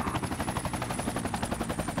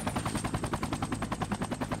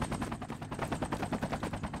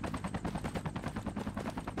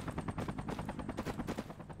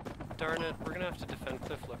 Darn it, we're gonna have to defend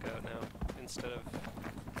Cliff Lookout now, instead of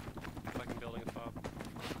fucking building a fob.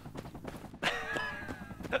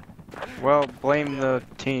 Well, blame the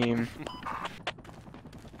team.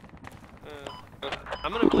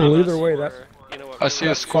 I'm gonna blame Well, either us way, for, that you know what, I see a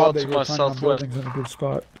really- squad Fob to they my were planning on southwest. building's in a good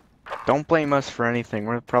spot. Don't blame us for anything.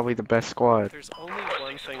 We're probably the best squad. There's only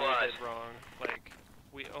one thing we did wrong. Like,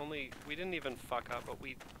 we didn't even fuck up, but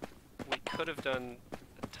we could have done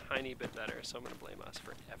a tiny bit better, so I'm gonna blame us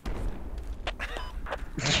for everything.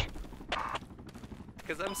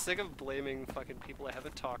 Because I'm sick of blaming fucking people I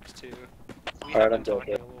haven't talked to. We Alright, have been I'm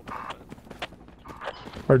talking a joking. little bit,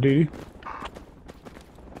 but Arditi?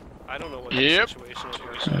 I don't know what Yep. the situation at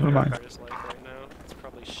Never Airport mind. is like right now. It's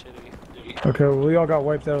probably shitty. Okay, well, we all got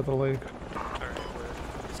wiped out at the lake. Alright,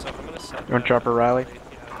 so I'm gonna set You want that to drop a up rally? right,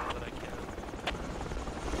 yeah, now that I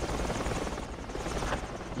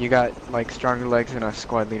can. You got like stronger legs than a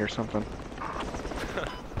squad leader or something.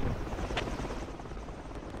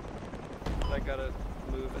 I gotta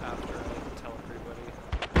move after I tell everybody.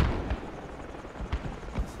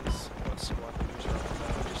 This is what squad leaders are all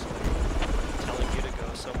about. Just like telling you to go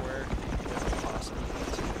somewhere you never possibly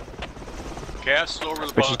need to. Cast over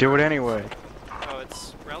the But you do bunker. it anyway. Oh,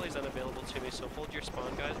 it's rally's unavailable to me, so hold your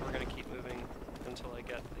spawn, guys. We're gonna keep moving until I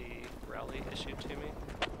get the rally issued to me.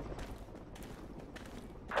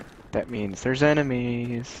 That means there's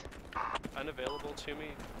enemies. Unavailable to me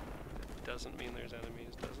doesn't mean there's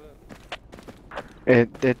enemies, does it?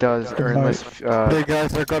 It does, or unless Hey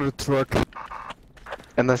guys, I got a truck.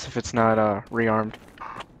 unless if it's not rearmed.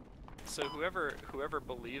 So whoever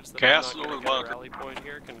believes that Cast I'm not over gonna the get a bunker. rally point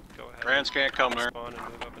here can go ahead Trans can't come there. spawn and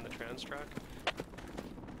move up in the trans truck.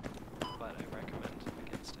 But I recommend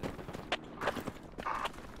against it.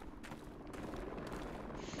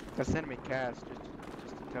 That's enemy cast, just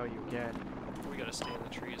to tell you again. We gotta stay in the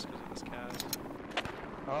trees because of this cast.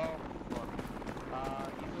 Oh, fuck.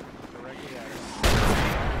 He's looking directly at us.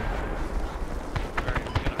 Alright,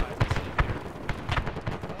 we gotta hide this in here.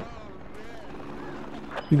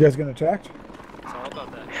 You guys getting attacked? It's all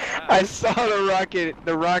about that I cast. saw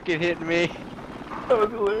the rocket hitting me. That was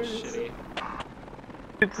hilarious. Shitty.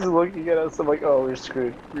 It's just looking at us, I'm like, oh, we're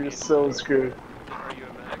screwed. We're so screwed. Are you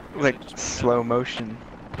a medic? Or Like is it just slow motion.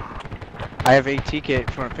 I have AT kit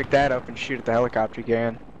if you want to pick that up and shoot at the helicopter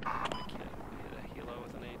again. I can't hit a helo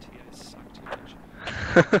with an AT, I suck too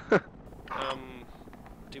much.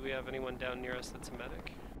 Do we have anyone down near us that's a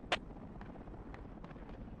medic?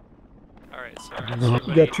 Alright, so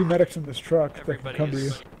We got 2 medics in this truck that can come to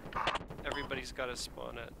you. everybody's got to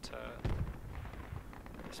spawn at the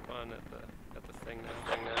thing now.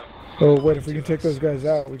 Oh, wait, if we can take those guys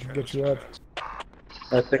out, we can get you up.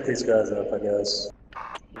 I picked these guys up, I guess.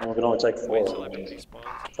 And we can only take 4. Wait till everybody spawns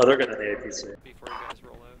Oh, they're getting the APC. before you guys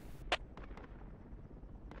roll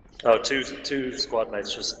out. Oh, two squad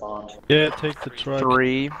mates just spawned. Yeah, take the truck.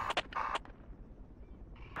 3. Did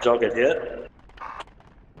y'all get hit?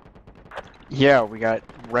 Yeah, we got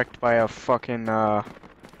wrecked by a fucking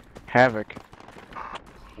Havoc.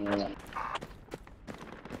 Yeah.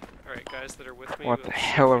 Alright, guys that are with me, What we'll the see if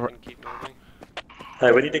hell we are- can keep moving.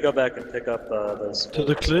 Hey, we need to go back and pick up those. To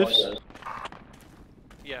the cliffs?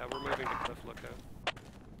 Yeah, we're moving to Cliff Lookout.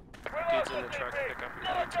 Dude's in the truck, pick up your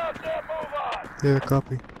AT. Yeah,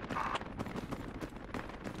 copy.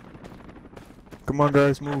 Come on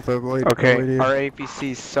guys, move. I wait. Okay, I wait here. our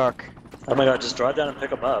APCs suck. Oh my god, just drive down and pick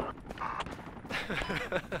them up.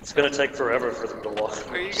 It's gonna take forever for them to walk.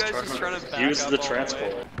 Are you guys just trying to back use up the all the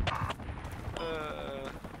transport? way?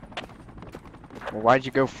 Well, why'd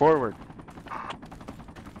you go forward?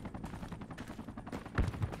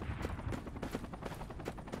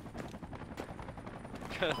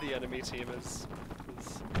 The enemy team is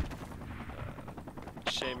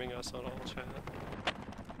shaming us on all chat.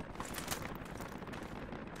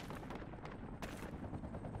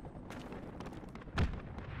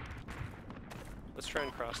 Let's try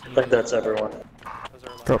and cross the I think that's everyone. as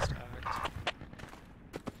our Go. last act.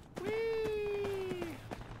 Whee!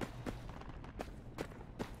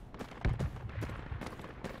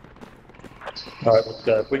 Alright,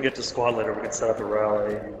 if we can get to squad leader, we can set up a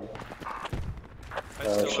rally. I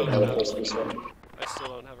still Should don't have have it close to this one. I still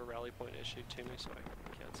don't have a rally point issued to me, so I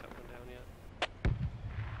can't set one down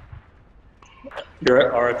yet.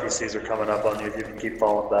 Your RFPCs are coming up on you if you can keep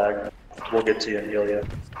falling back. We'll get to you and heal you.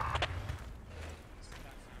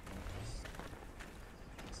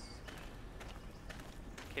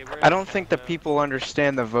 Okay, we're in I don't think the now. people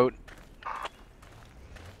understand the vote.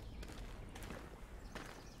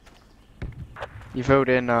 You vote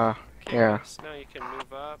in, Okay, yeah. guys, now you can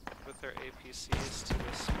move up with their APCs to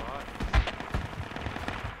this spot,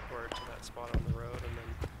 or to that spot on the road, and then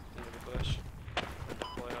into the bush, and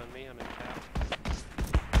deploy on me. I'm in cap.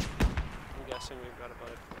 I'm guessing we've got about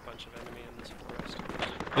a bunch of enemy in this forest.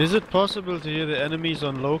 Is it possible to hear the enemies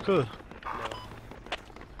on local? No.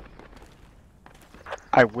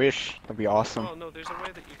 I wish. That'd be awesome. Oh no, there's a way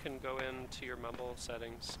that you can go into your mumble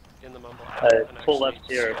settings in the mumble app Hey, and pull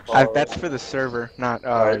actually left here. That's for the server, not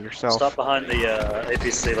Alright, yourself. Stop behind the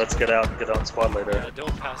APC, let's get out and get on squad leader. Yeah,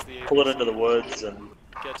 don't pass the APC. Pull it into the woods and...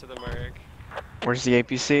 Get to the mark. Where's the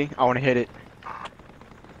APC? I want to hit it.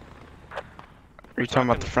 Are Are you talking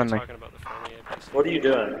about the friendly? Talking about the friendly APC. What are you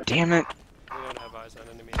doing? Damn it. We don't have eyes on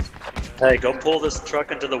enemy APC. Hey, go pull this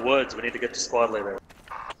truck into the woods. We need to get to squad leader.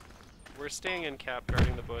 We're staying in cap,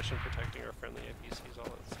 guarding the bush, and protecting our friendly APCs all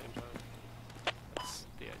at the same time. That's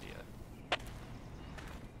the idea.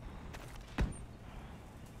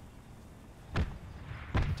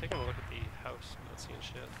 Taking a look at the house, not seeing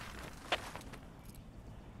shit.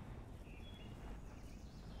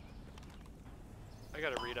 I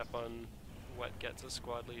gotta read up on what gets a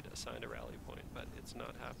squad lead assigned a rally point, but it's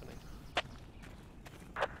not happening.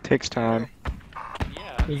 Takes time.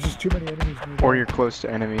 Yeah. There's just too many enemies nearby. Or you're close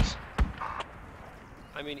to enemies.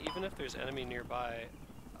 I mean, even if there's enemy nearby,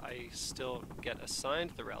 I still get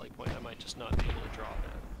assigned the rally point. I might just not be able to drop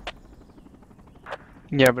it.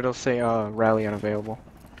 Yeah, but it'll say rally unavailable.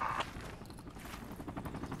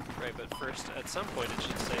 Right, but first, at some point, it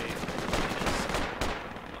should say.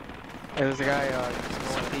 There's a guy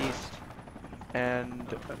northeast and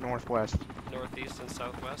northwest. Northeast and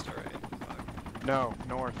southwest. All right. No,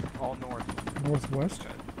 north. All north. Northwest?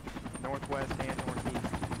 Okay. Northwest and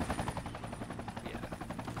northeast. Yeah.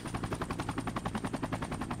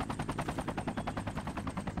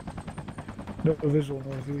 No visual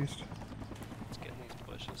northeast. Let's get in these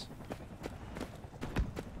bushes.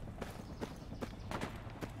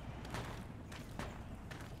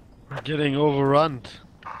 We're getting overrun.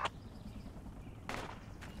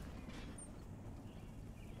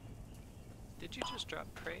 Did you just drop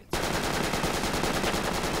crates?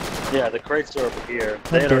 Yeah, the crates are over here.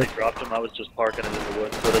 They had already dropped them. I was just parking it in the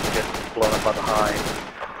woods so it doesn't get blown up by the hind.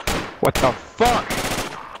 What the fuck?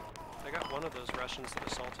 I got one of those Russians that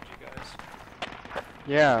assaulted you guys.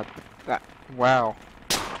 Yeah. That. Wow.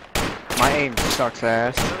 My aim sucks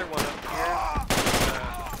ass. Another one up here.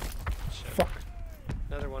 Shit. Fuck.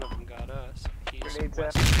 Another one of them got us. He's Grenades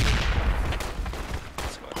west.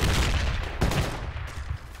 Squad.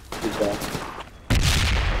 Who's that?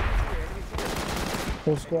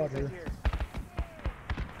 Full squad here.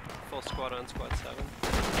 Full squad on squad 7.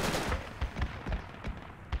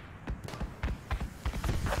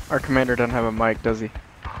 Our commander doesn't have a mic, does he?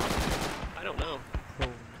 I don't know.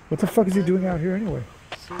 What the fuck is he doing out here anyway?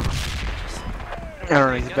 I don't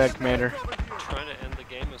know, he's a bad commander. Trying to end the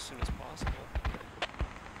game as soon as possible.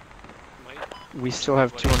 Might. We still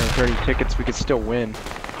have 230 tickets, we could still win.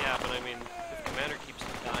 Yeah, but I mean, if commander keeps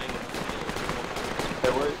dying in the field, Hey,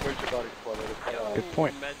 where's your body squad leader? Good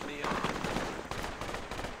point. med me up.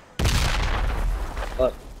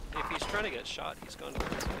 What? If he's trying to get shot, he's gone to the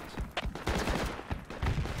right place.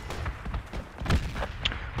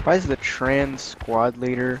 Why is the trans squad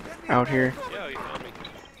leader out here? Yeah, you found me.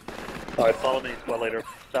 Alright, follow me, squad leader.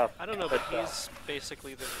 Stop. I don't know, but he's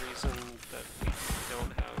basically the reason that we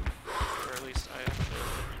don't have, or at least I have to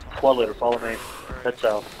talk. Squad leader, follow me. Head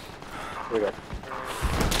south. Here we go.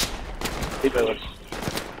 Keep moving.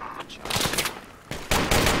 Good shot.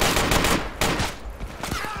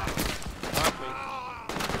 Knock me.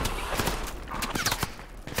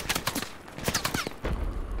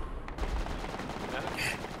 Matt?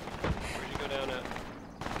 Where'd you go down at?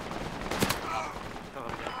 Oh,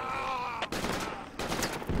 I'm dead.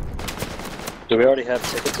 Do we already have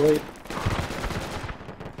tickets lead?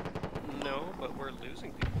 No, but we're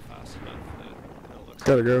losing people fast enough that it looks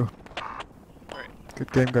Gotta go. Alright.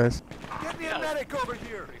 Good game, guys. Get me a medic over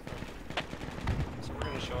here! So we're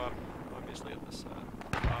gonna show up, obviously, at this top.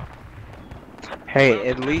 Hey,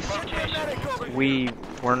 at least we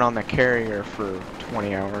weren't on the carrier for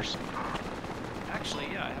 20 hours. Actually,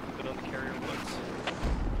 yeah, I haven't been on the carrier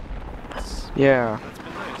once. Yeah. That's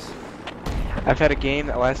been nice. I've had a game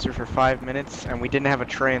that lasted for 5 minutes, and we didn't have a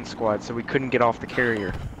trans squad, so we couldn't get off the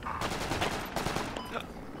carrier.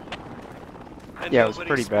 And Yeah, it was nobody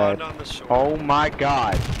pretty spawned bad. on the shore. Oh my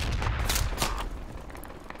god.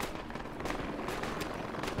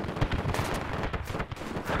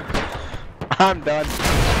 I'm done.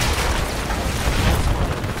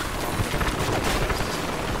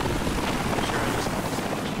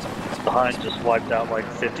 Behind just wiped out like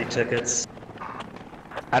 50 tickets.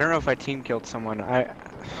 I don't know if I team killed someone.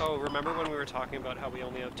 Oh, remember when we were talking about how we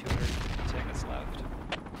only have 200 tickets left?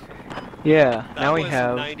 Yeah, That now we was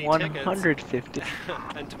have 90 150. tickets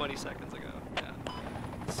and 20 seconds ago. Yeah.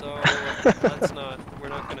 So let's not. We're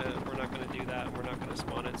not gonna do that. We're not gonna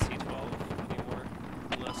spawn at C12 anymore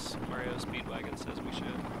unless Mario Speedwagon says we should.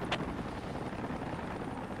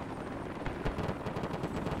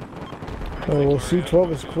 Oh, well,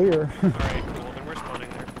 C12 is clear. Alright, cool. Then we're spawning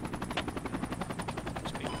there.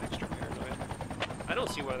 Just being extra paranoid. I don't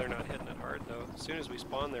see why they're not hitting it hard though. As soon as we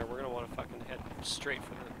spawn there, we're gonna want to fucking head straight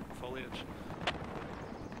for the foliage.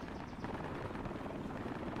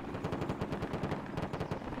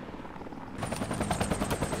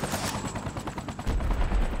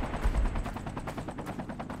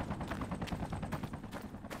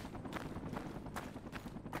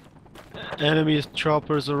 Enemy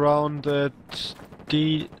choppers around at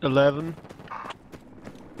D11.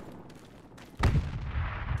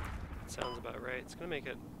 Sounds about right. It's gonna make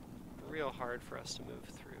it real hard for us to move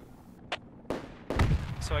through.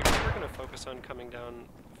 So I guess we're gonna focus on coming down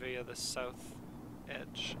via the south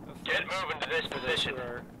edge of Get moving to this position. who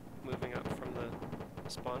are moving up from the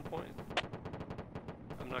spawn point.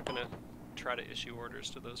 I'm not gonna try to issue orders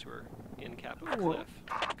to those who are in cap of the cliff,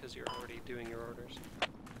 because you're already doing your orders.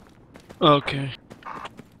 Okay.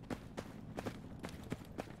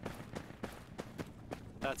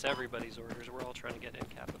 That's everybody's orders. We're all trying to get in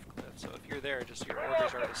cap of cliff. So if you're there, just your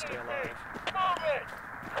orders are to stay alive.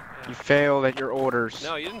 Yeah. You failed at your orders.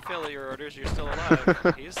 No, you didn't fail at your orders. You're still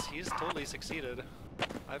alive. he's totally succeeded.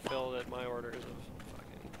 I failed at my orders of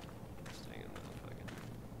fucking staying in the fucking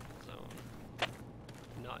zone,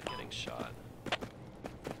 not getting shot.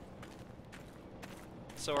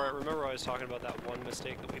 So remember I was talking about that one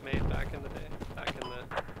mistake that we made back in the day,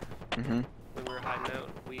 when we were hiding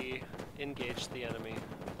out. We engaged the enemy,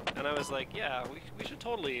 and I was like, yeah, we should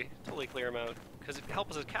totally clear him out because it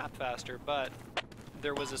helps us cap faster. But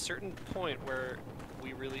there was a certain point where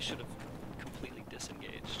we really should have completely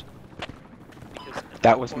disengaged. Because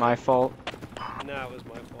that was my fault. No, it was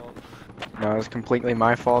my fault. No, it was completely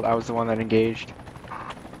my fault. I was the one that engaged.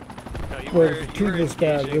 No, you Well, were, if the you were team is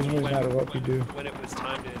bad, it doesn't engaging really matter what we do. when it was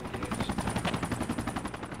time to engage.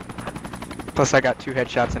 Plus, I got 2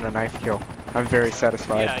 headshots and a knife kill. I'm very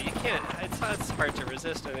satisfied. Yeah, you can't. It's hard to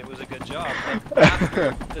resist, and it was a good job. But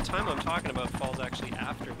after, the time I'm talking about falls actually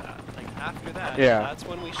after that. Like after that, yeah. That's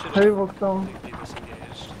when we should Hey, have walk down. completely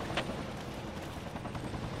disengaged.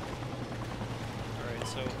 Alright,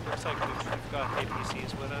 so looks like we've got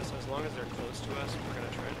APCs with us. As long as they're close to us, we're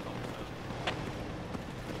gonna try to help them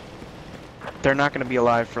out. They're not going to be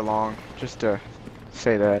alive for long, just to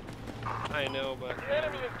say that. I know, but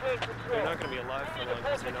they're not going to be alive for long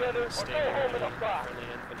because they're not going to stay with the friendly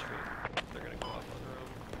infantry. They're going to go off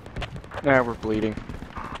on their own. Nah, we're bleeding.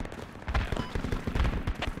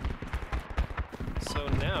 So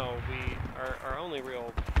now our only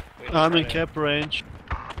real way to I'm try in to cap range.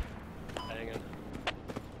 hang in.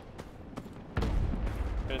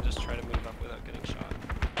 We're going to just try to move up without getting shot.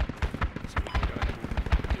 So we can go ahead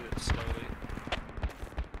and do it slowly.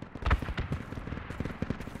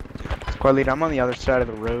 Squad lead, I'm on the other side of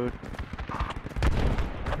the road.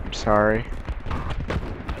 I'm sorry.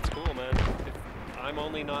 That's cool, man. I'm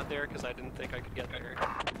only not there because I didn't think I could get there.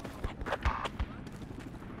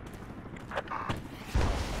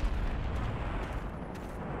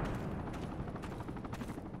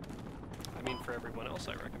 I mean, for everyone else,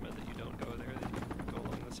 I recommend that you don't go there, that you go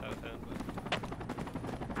along the south end,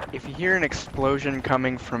 but... If you hear an explosion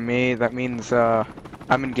coming from me, that means I'm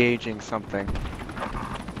engaging something.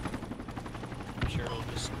 I'm sure it'll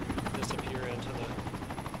just disappear into the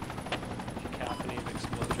cacophony of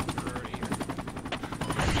explosions we're already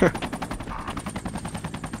here.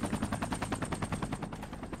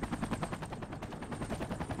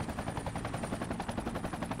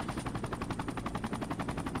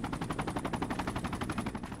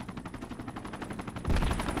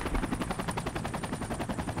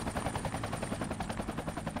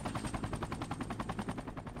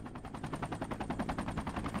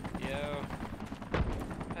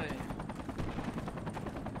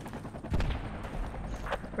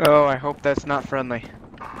 Oh, I hope that's not friendly.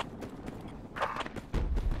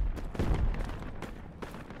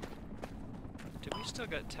 Do we still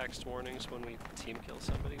get text warnings when we team kill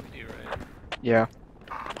somebody? We do, right? Yeah.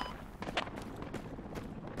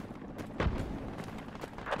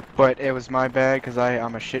 But it was my bad because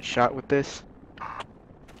I'm a shit shot with this.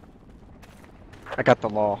 I got the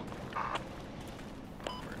law.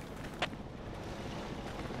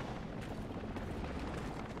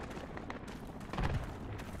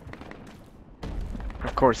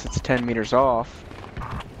 Of course, it's 10 meters off.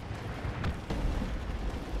 I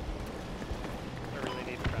really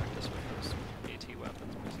need practice with those AT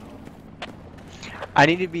weapons myself. I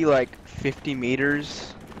need to be like 50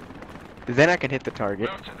 meters. Then I can hit the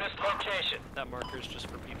target. Move to this location. That marker is just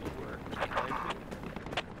for people who are behind me.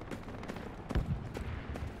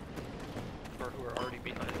 Or who are already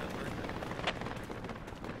behind that marker.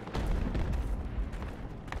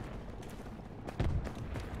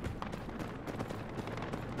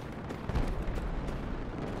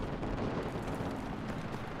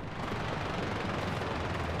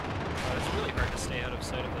 It's really hard to stay out of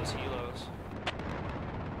sight of those helos.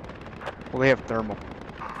 Well, they have thermal.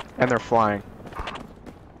 And they're flying.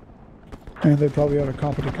 And they probably ought to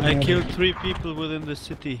competent I commander. killed 3 people within the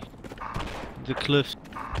city. The cliffs.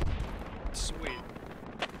 Sweet.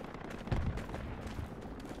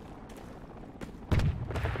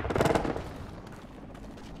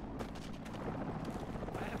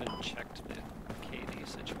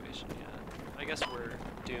 guess we're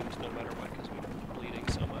doomed no matter what because we're bleeding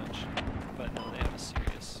so much. But no, they have a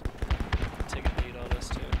serious ticket lead on us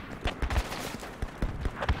too.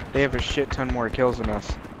 They have a shit ton more kills than us.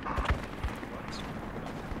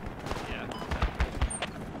 Yeah.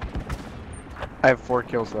 I have 4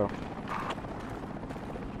 kills though.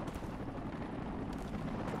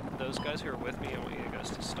 Those guys who are with me, I want you guys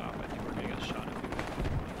to stop. I think we're gonna get shot if we move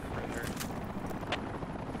further.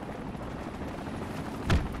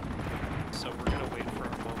 So we're gonna wait for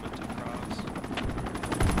our moment to cross.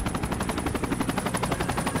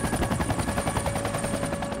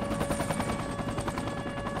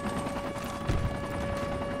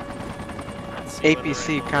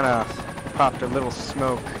 APC kind of popped a little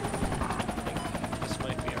smoke. This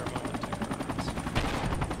might be our moment to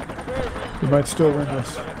cross. You might still win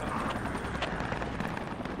this.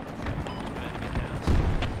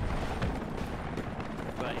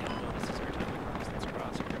 But yeah, no, this is our time to cross. Let's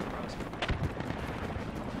cross. We're gonna cross.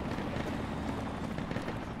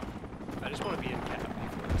 I just want to be in cap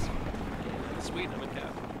before this. Sweet, I'm in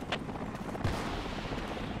cap.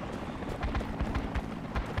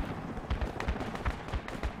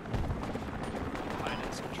 Hide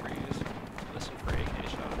in some trees. Listen for AK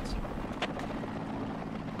shots.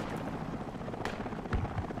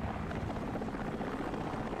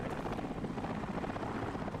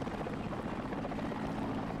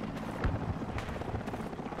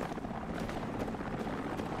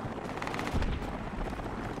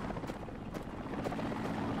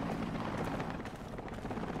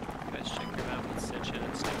 Guys, check your map and cinch in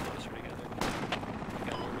and stay closer together. You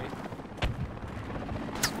got near me.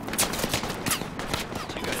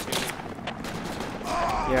 2 guys near me.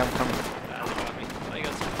 Yeah, I'm coming. They got me. I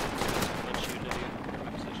got some. I'm shooting at you. You're in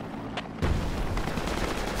my position.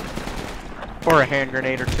 Or a hand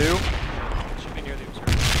grenade or 2. Should be near the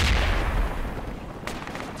observer.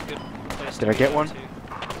 It's a good place Did to I be get at, one? too.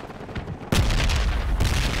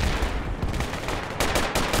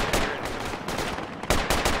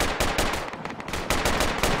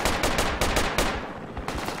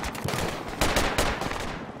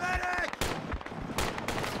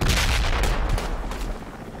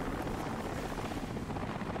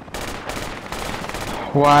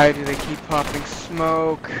 Why do they keep popping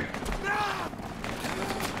smoke?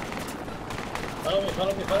 Follow me,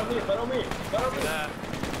 follow me, follow me, follow me, follow me.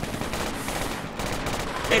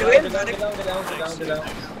 Hey, Get down, get down, get down, get down, get down.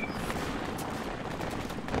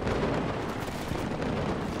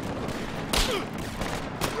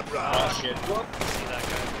 Oh shit. See that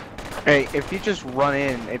guy? Hey, if you just run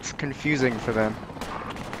in, it's confusing for them.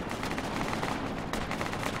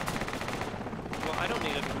 Well, I don't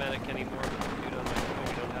need a medic anymore, but dude on my phone,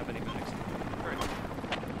 we don't have any medics anymore. Alright.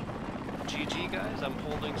 GG guys, I'm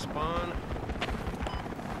holding spawn.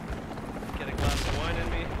 Get a glass of wine in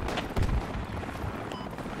me.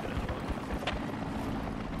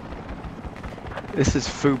 This is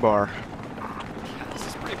FUBAR. This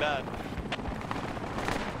is pretty bad.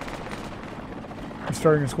 You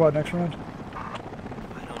starting a squad next round?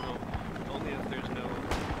 I don't know. Only if there's no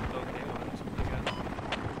okay ones, I guess.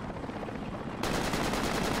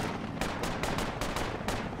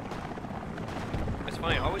 It's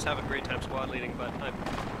funny, I always have a great time squad leading, but I'm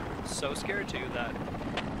so scared too that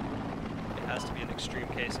it has to be an extreme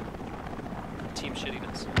case of team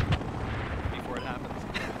shittiness before it happens.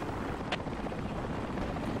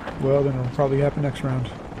 Well, then it'll probably happen next round.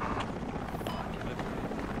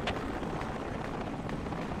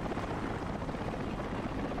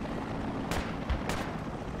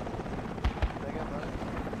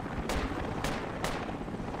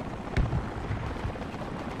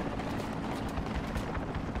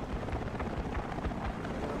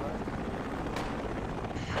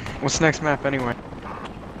 What's next map anyway?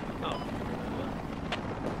 Oh.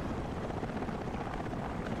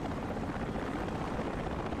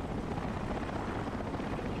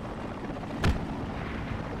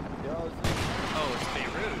 Oh, it's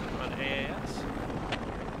Beirut on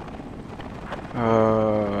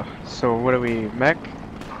AAS. So what are we, mech?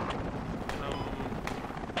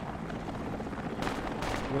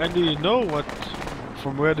 Where do you know what?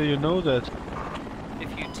 From where do you know that?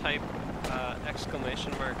 If you type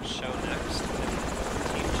exclamation mark show next in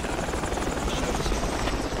team chat, it shows you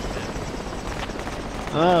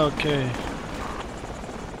Ah, okay.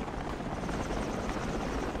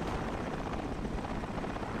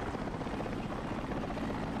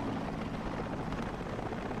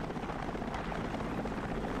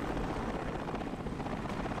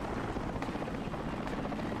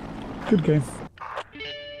 Good game.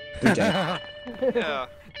 Good game. Yeah.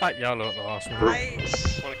 That yellow at the last one.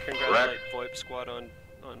 Nice. Want to congratulate VoIP Squad on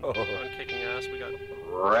kicking ass. We got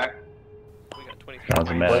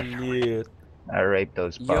Doesn't matter. I raped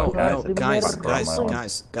those Yo,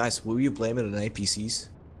 guys. guys, will you blame it on APCs?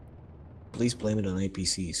 Please blame it on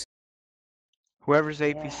APCs. Whoever's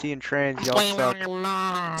APC and trans, y'all suck.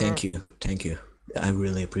 Thank you. I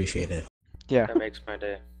really appreciate it. Yeah. That makes my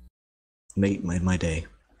day. Made my day.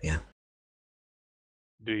 Yeah.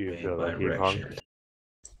 Do you feel like you punk?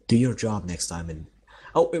 Do your job next time and...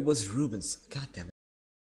 Oh, it was Ruben's. God damn it.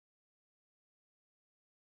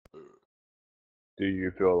 Do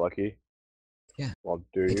you feel lucky? Yeah. Well,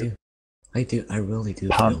 do you? I do. I really do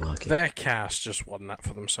feel lucky. Their cast just won that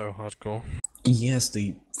for them so hardcore. Yes,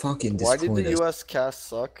 they fucking Why did destroyed the us. US cast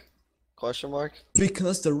suck? Question mark?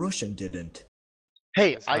 Because the Russian didn't.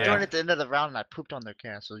 Hey, I joined at the end of the round and I pooped on their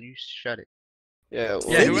cast, so you shut it. Yeah,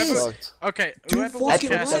 whoever sucked. Okay, whoever was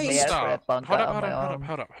cast at the start.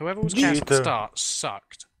 Hold up. Whoever was cast at the start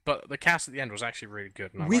sucked, but the cast at the end was actually really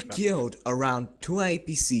good. And I We like that. killed around 2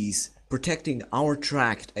 APCs protecting our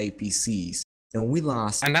tracked APCs, and we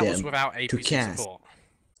lost And that them was without to APC cast. support.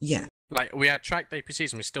 Yeah. Like, we had tracked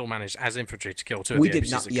APCs and we still managed, as infantry, to kill 2 of We the did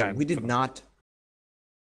APCs not. that Yeah, came we for did them. not.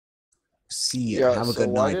 See, Yeah, have a so good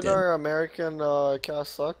why night did then. our American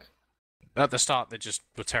cast suck? At the start, they just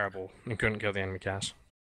were terrible and couldn't kill the enemy cast.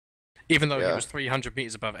 Even though he Yeah. was 300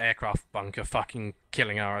 meters above aircraft bunker, fucking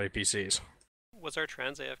killing our APCs. Was our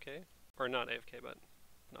trans AFK? Or not AFK, but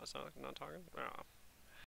no, it's not talking. Oh.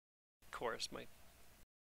 Of course,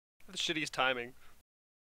 the shittiest timing.